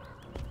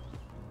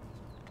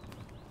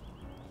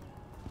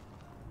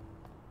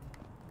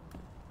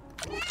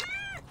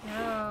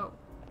 No.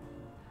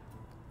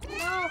 No,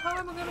 how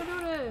am I gonna do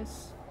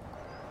this?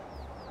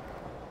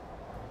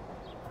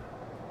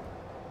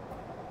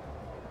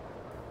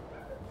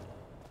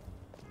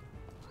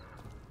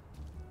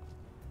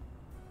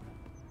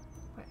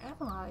 Where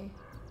am I?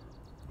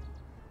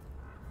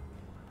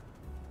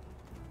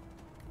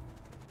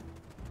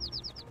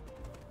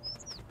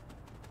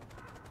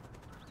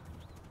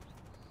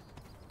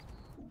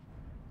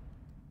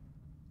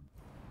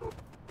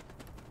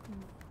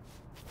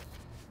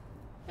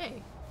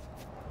 Hey,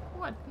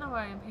 what? Now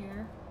I am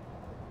here.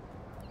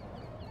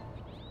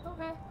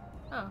 Okay.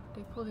 Oh,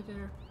 they pulled it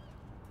there.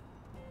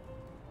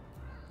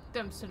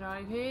 Dumpster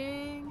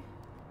diving.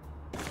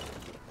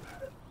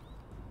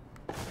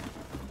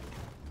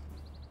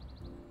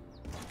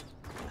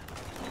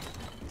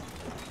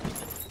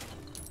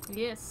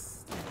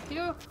 Yes, thank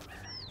you.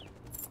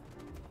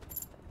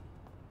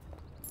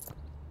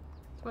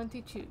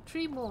 22.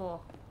 3 more.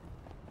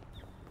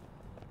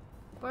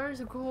 Where is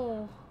a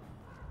goal?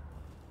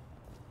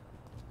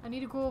 I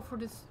need a goal for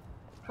this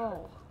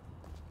ball.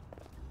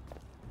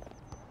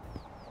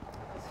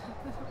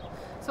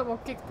 Someone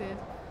kicked it.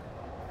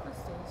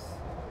 What's this?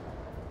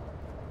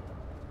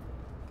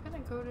 Can I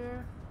go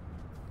there?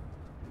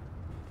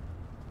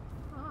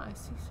 Ah, I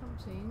see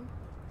something.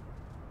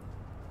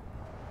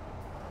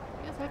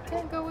 Yes, I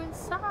can go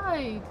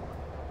inside.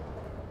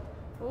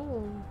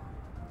 Oh.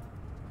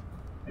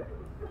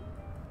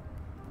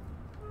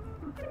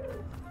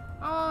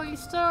 Oh,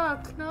 he's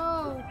stuck.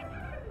 No.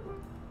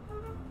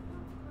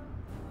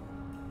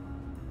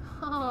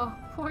 Oh,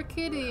 poor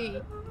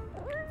kitty.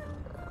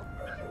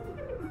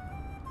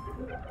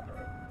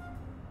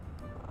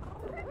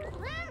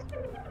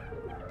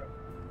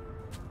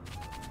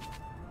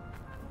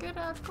 Get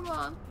out, come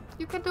on.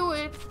 You can do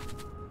it.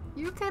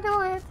 You can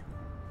do it.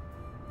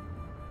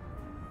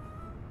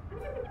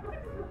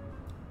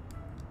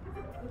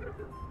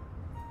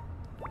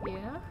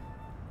 Yeah.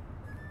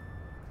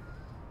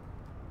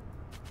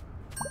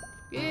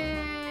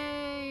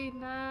 Yay,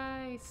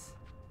 nice.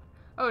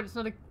 Oh, it's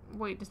not a...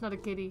 Wait, it's not a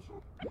kitty.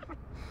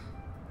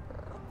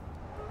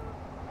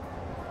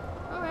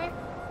 Okay.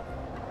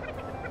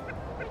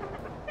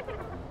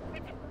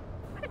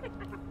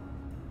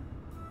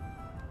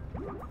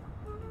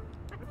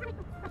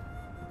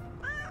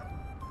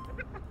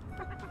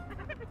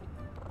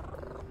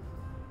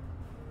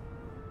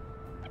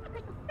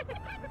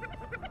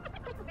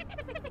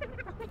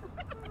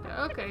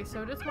 Okay,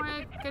 so that's why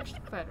I catch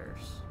the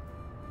feathers.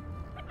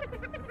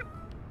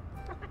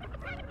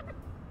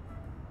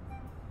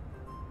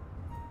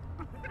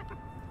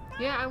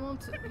 Yeah, I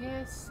want to.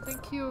 Yes,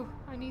 thank you.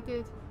 I need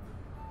it.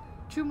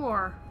 2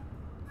 more.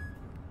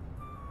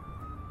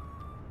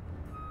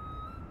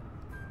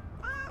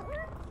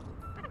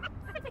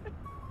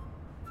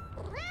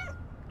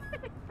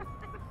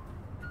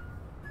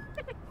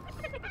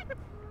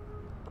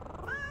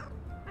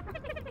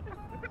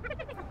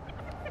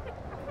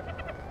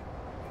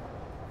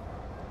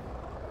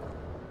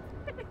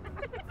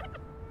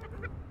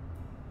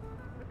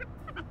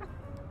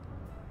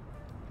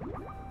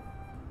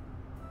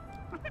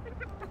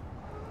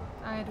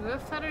 I do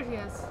have feathers,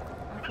 yes.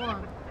 I have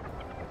 1.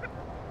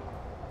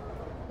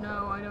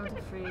 No, I don't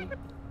have 3.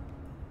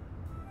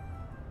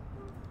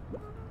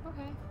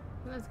 Okay,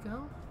 let's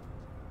go.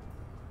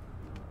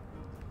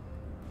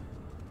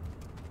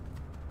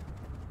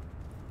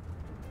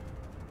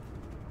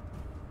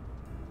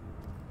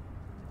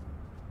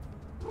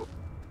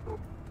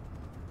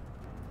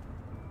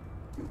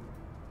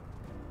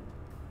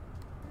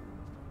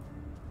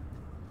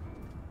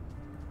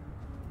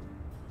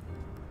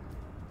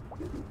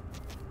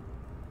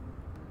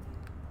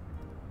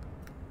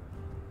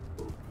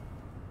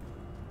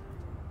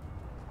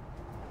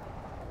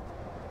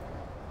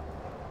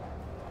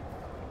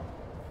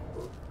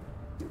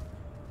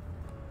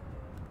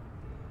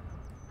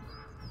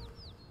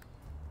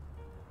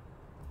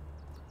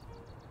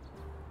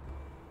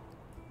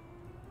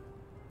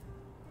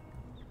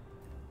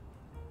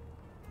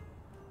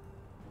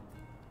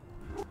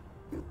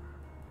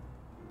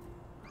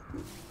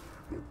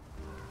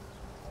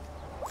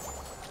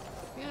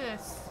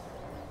 Yes.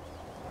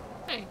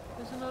 Hey,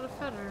 there's another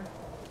feather.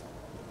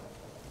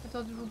 I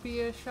thought it would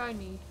be a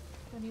shiny.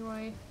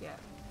 anyway. Yeah.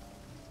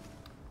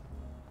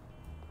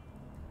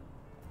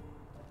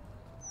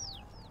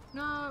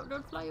 No,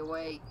 don't fly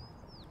away.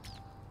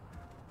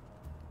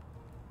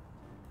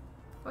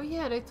 Oh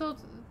yeah, they thought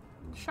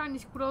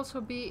shinies could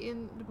also be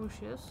in the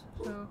bushes,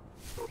 so...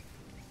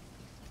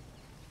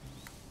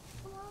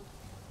 Come on.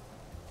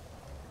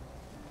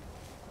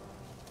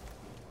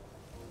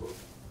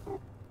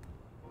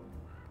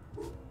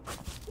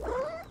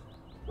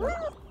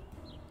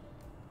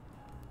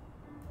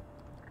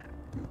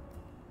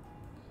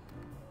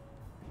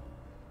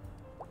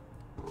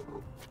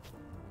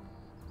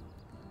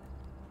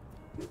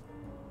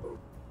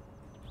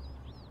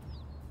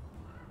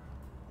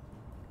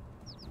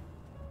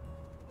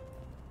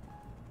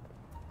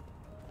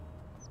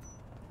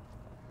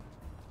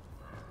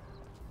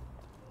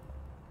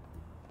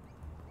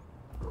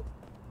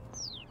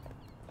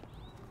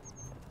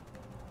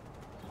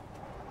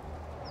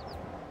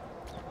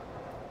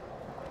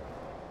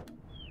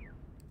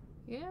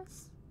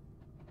 Yes?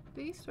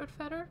 Please, red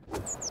feather?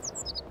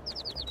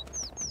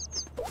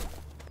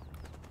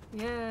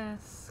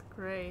 Yes,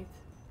 great.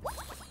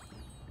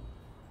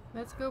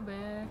 Let's go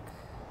back.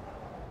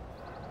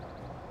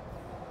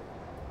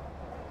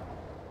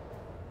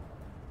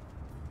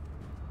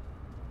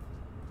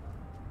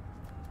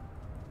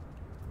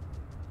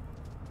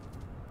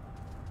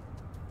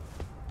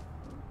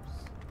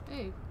 Oops.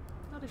 Hey,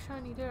 not a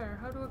shiny there.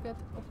 How do I get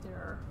up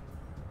there?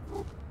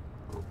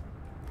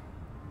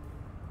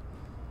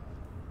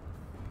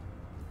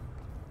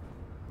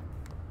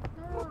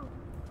 No.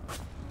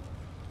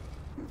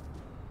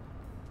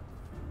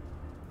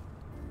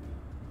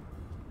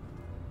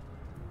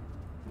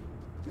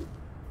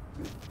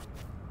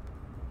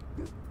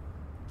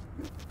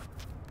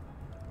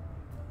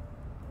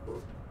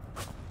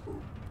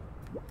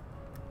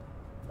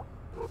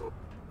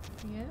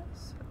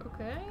 Yes,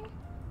 okay.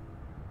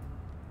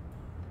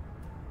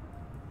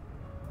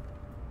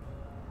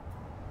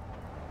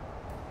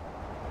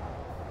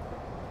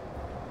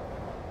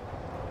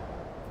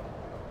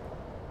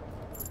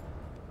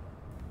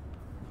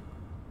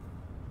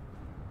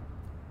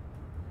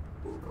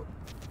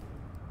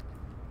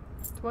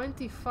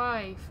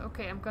 $25.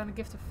 Okay, I'm gonna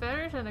give the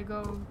feathers and I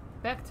go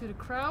back to the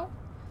crow.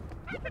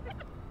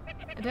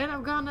 And then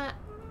I'm gonna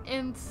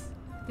end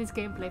this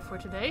gameplay for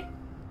today.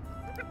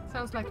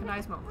 Sounds like a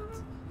nice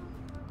moment.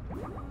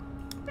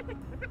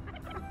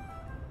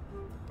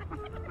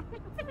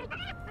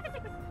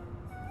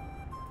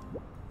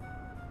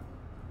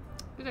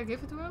 Did I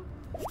give it to him?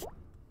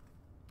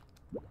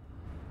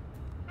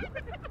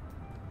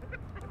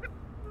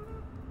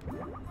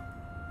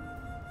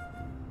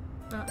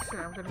 No,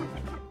 sure, I'm gonna...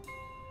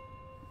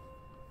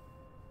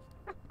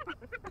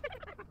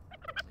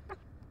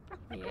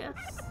 Yes.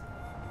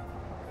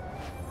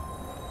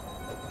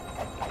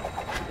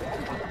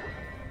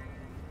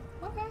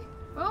 Okay.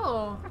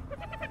 Oh!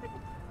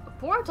 A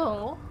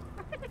portal?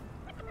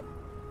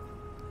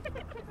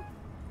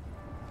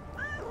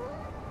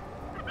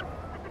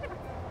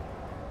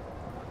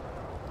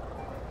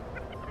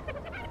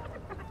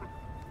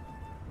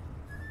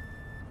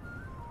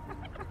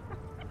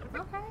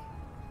 Okay.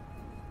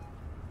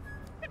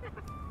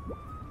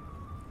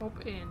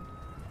 Hop in.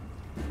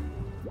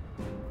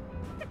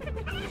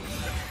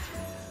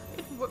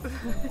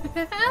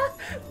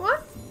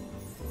 What?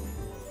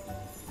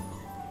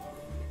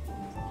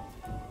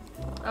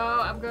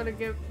 Oh, I'm gonna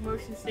get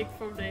motion sick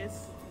from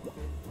this.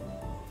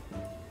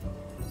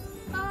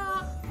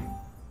 Ah.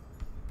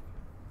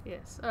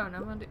 Yes. Oh, no,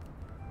 I'm on the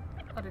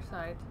other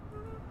side.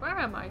 Where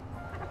am I?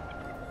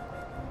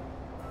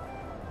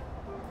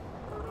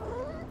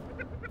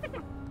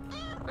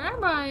 Where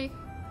am I?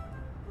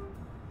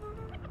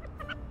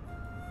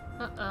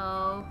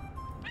 Uh-oh.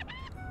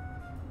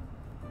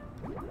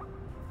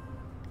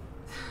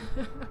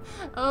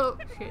 Oh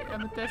shit,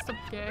 I'm a test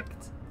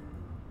object.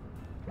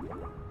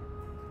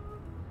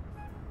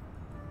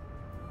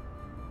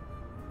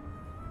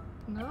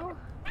 No?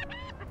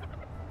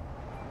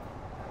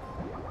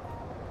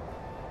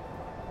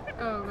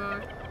 Oh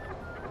god.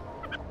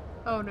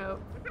 Oh no.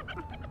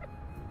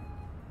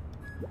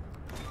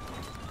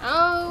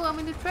 Oh, I'm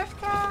in the trash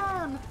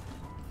can!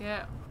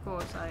 Yeah, of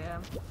course I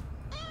am.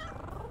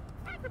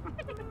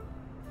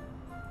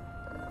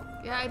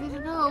 Yeah, I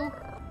didn't know.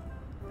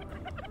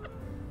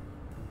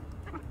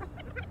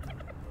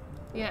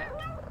 Yeah,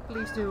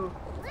 please do.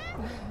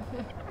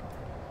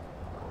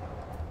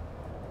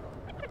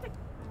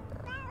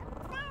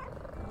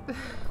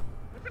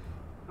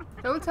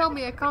 Don't tell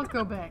me I can't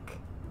go back.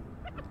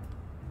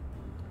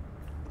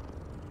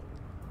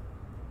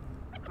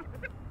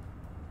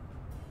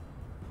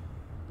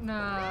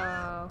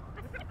 No.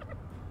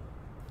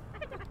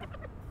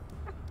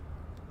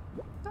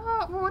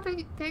 Oh, what are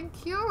you?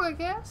 Thank you, I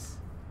guess.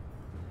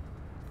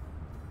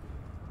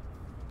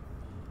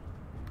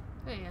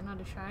 Hey,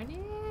 another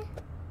shiny.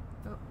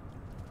 Oh.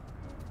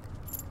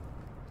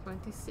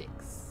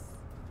 26.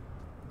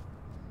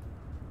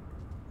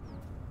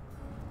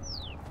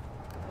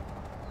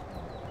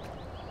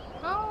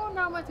 Oh,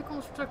 now I'm at the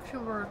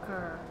construction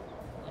worker.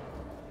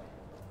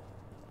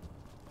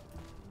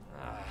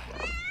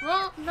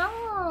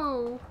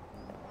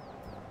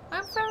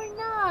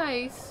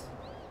 Guys!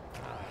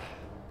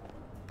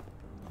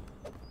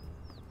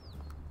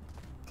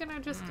 Can I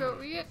just go?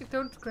 Yeah,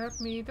 don't grab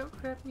me, don't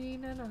grab me,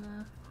 na na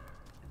na.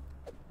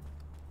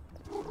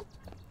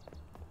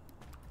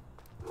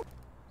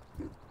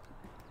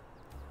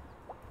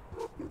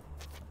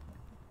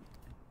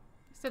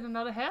 Is that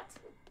another hat?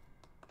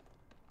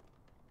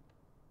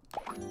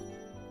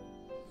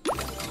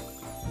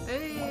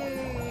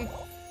 Hey!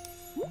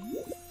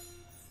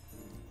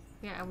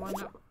 Yeah, I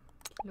wanna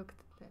look at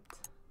that.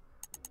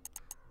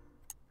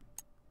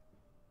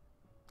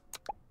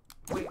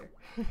 Where?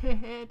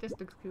 This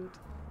looks good.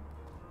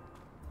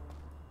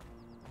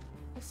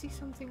 I see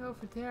something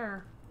over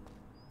there.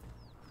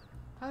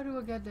 How do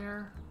I get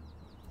there?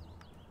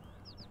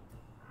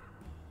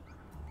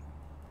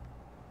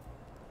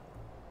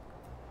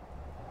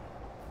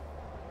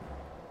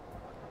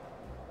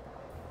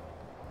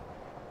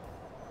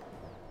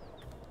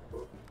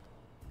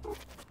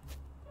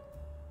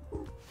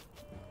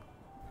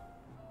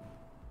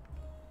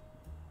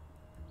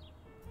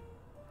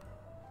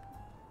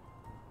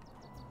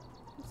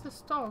 It's a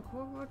stalk.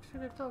 What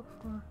should I talk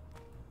for?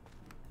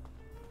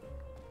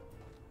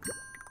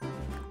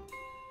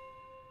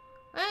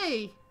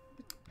 Hey!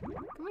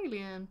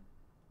 Chameleon.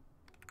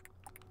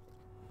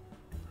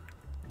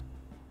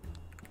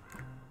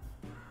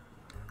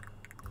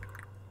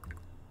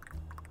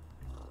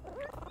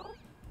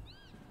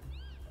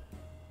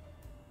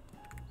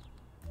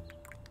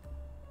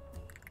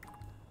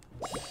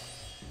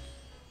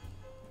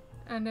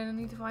 And then I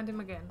need to find him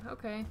again.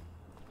 Okay.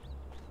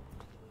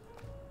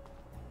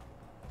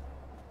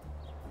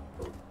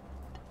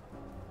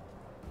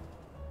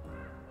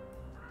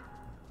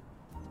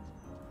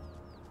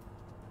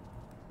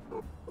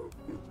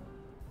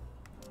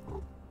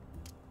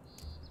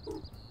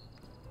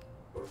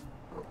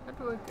 How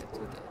do I get to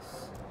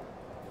this?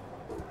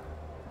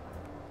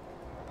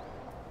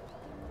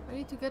 I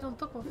need to get on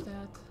top of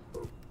that.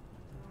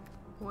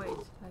 Wait,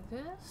 like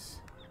this?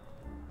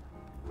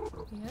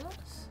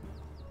 Yes.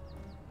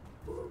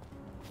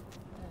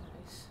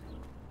 Nice.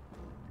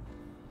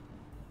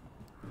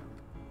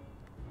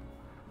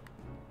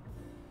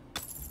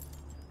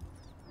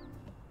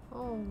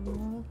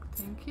 Oh,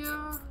 thank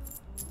you.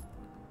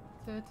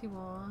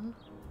 31.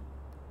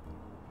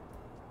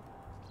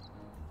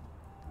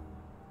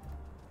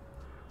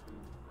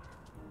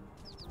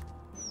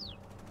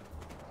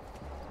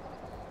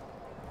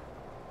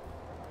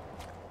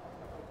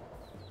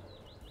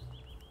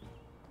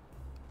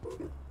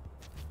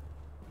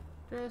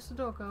 There's the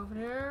dog over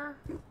there.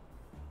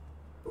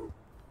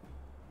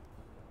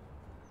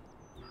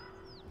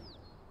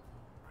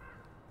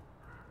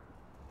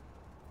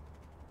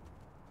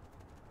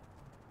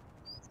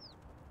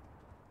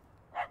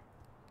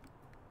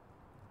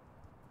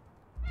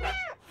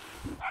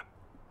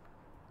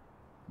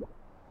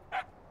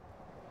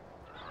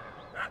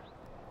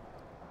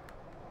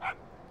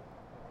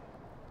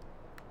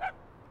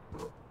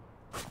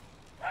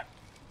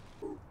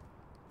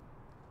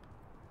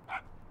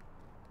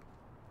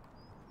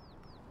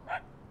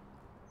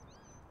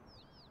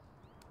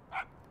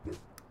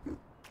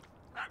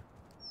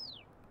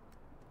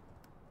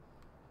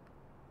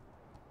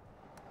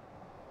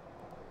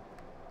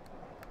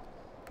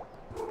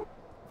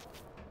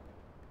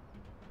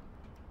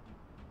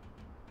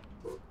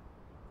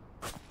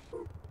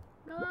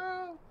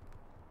 No.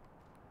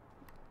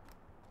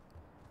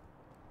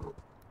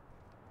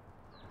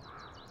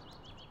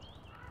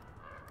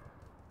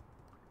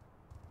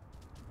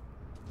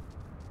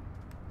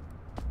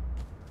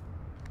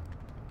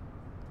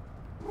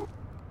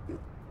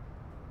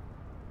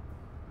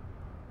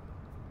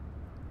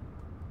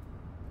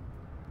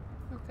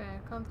 Okay,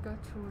 I can't go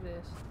through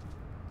this.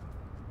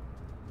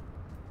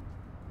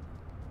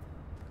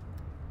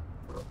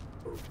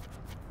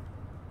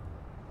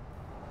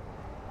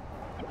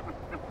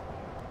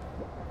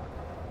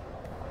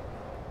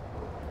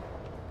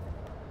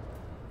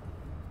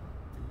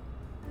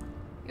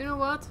 You know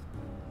what?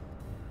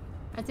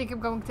 I think I'm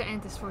going to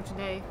end this for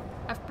today.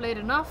 I've played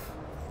enough.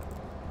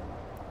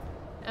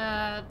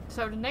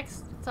 So the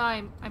next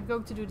time I'm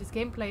going to do this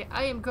gameplay,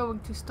 I am going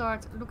to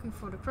start looking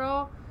for the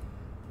crawl.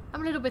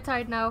 I'm a little bit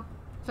tired now,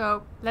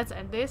 so let's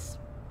end this.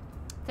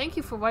 Thank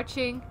you for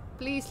watching.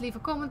 Please leave a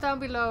comment down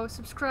below,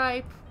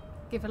 subscribe,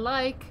 give a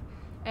like,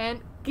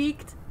 and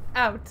geeked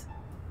out!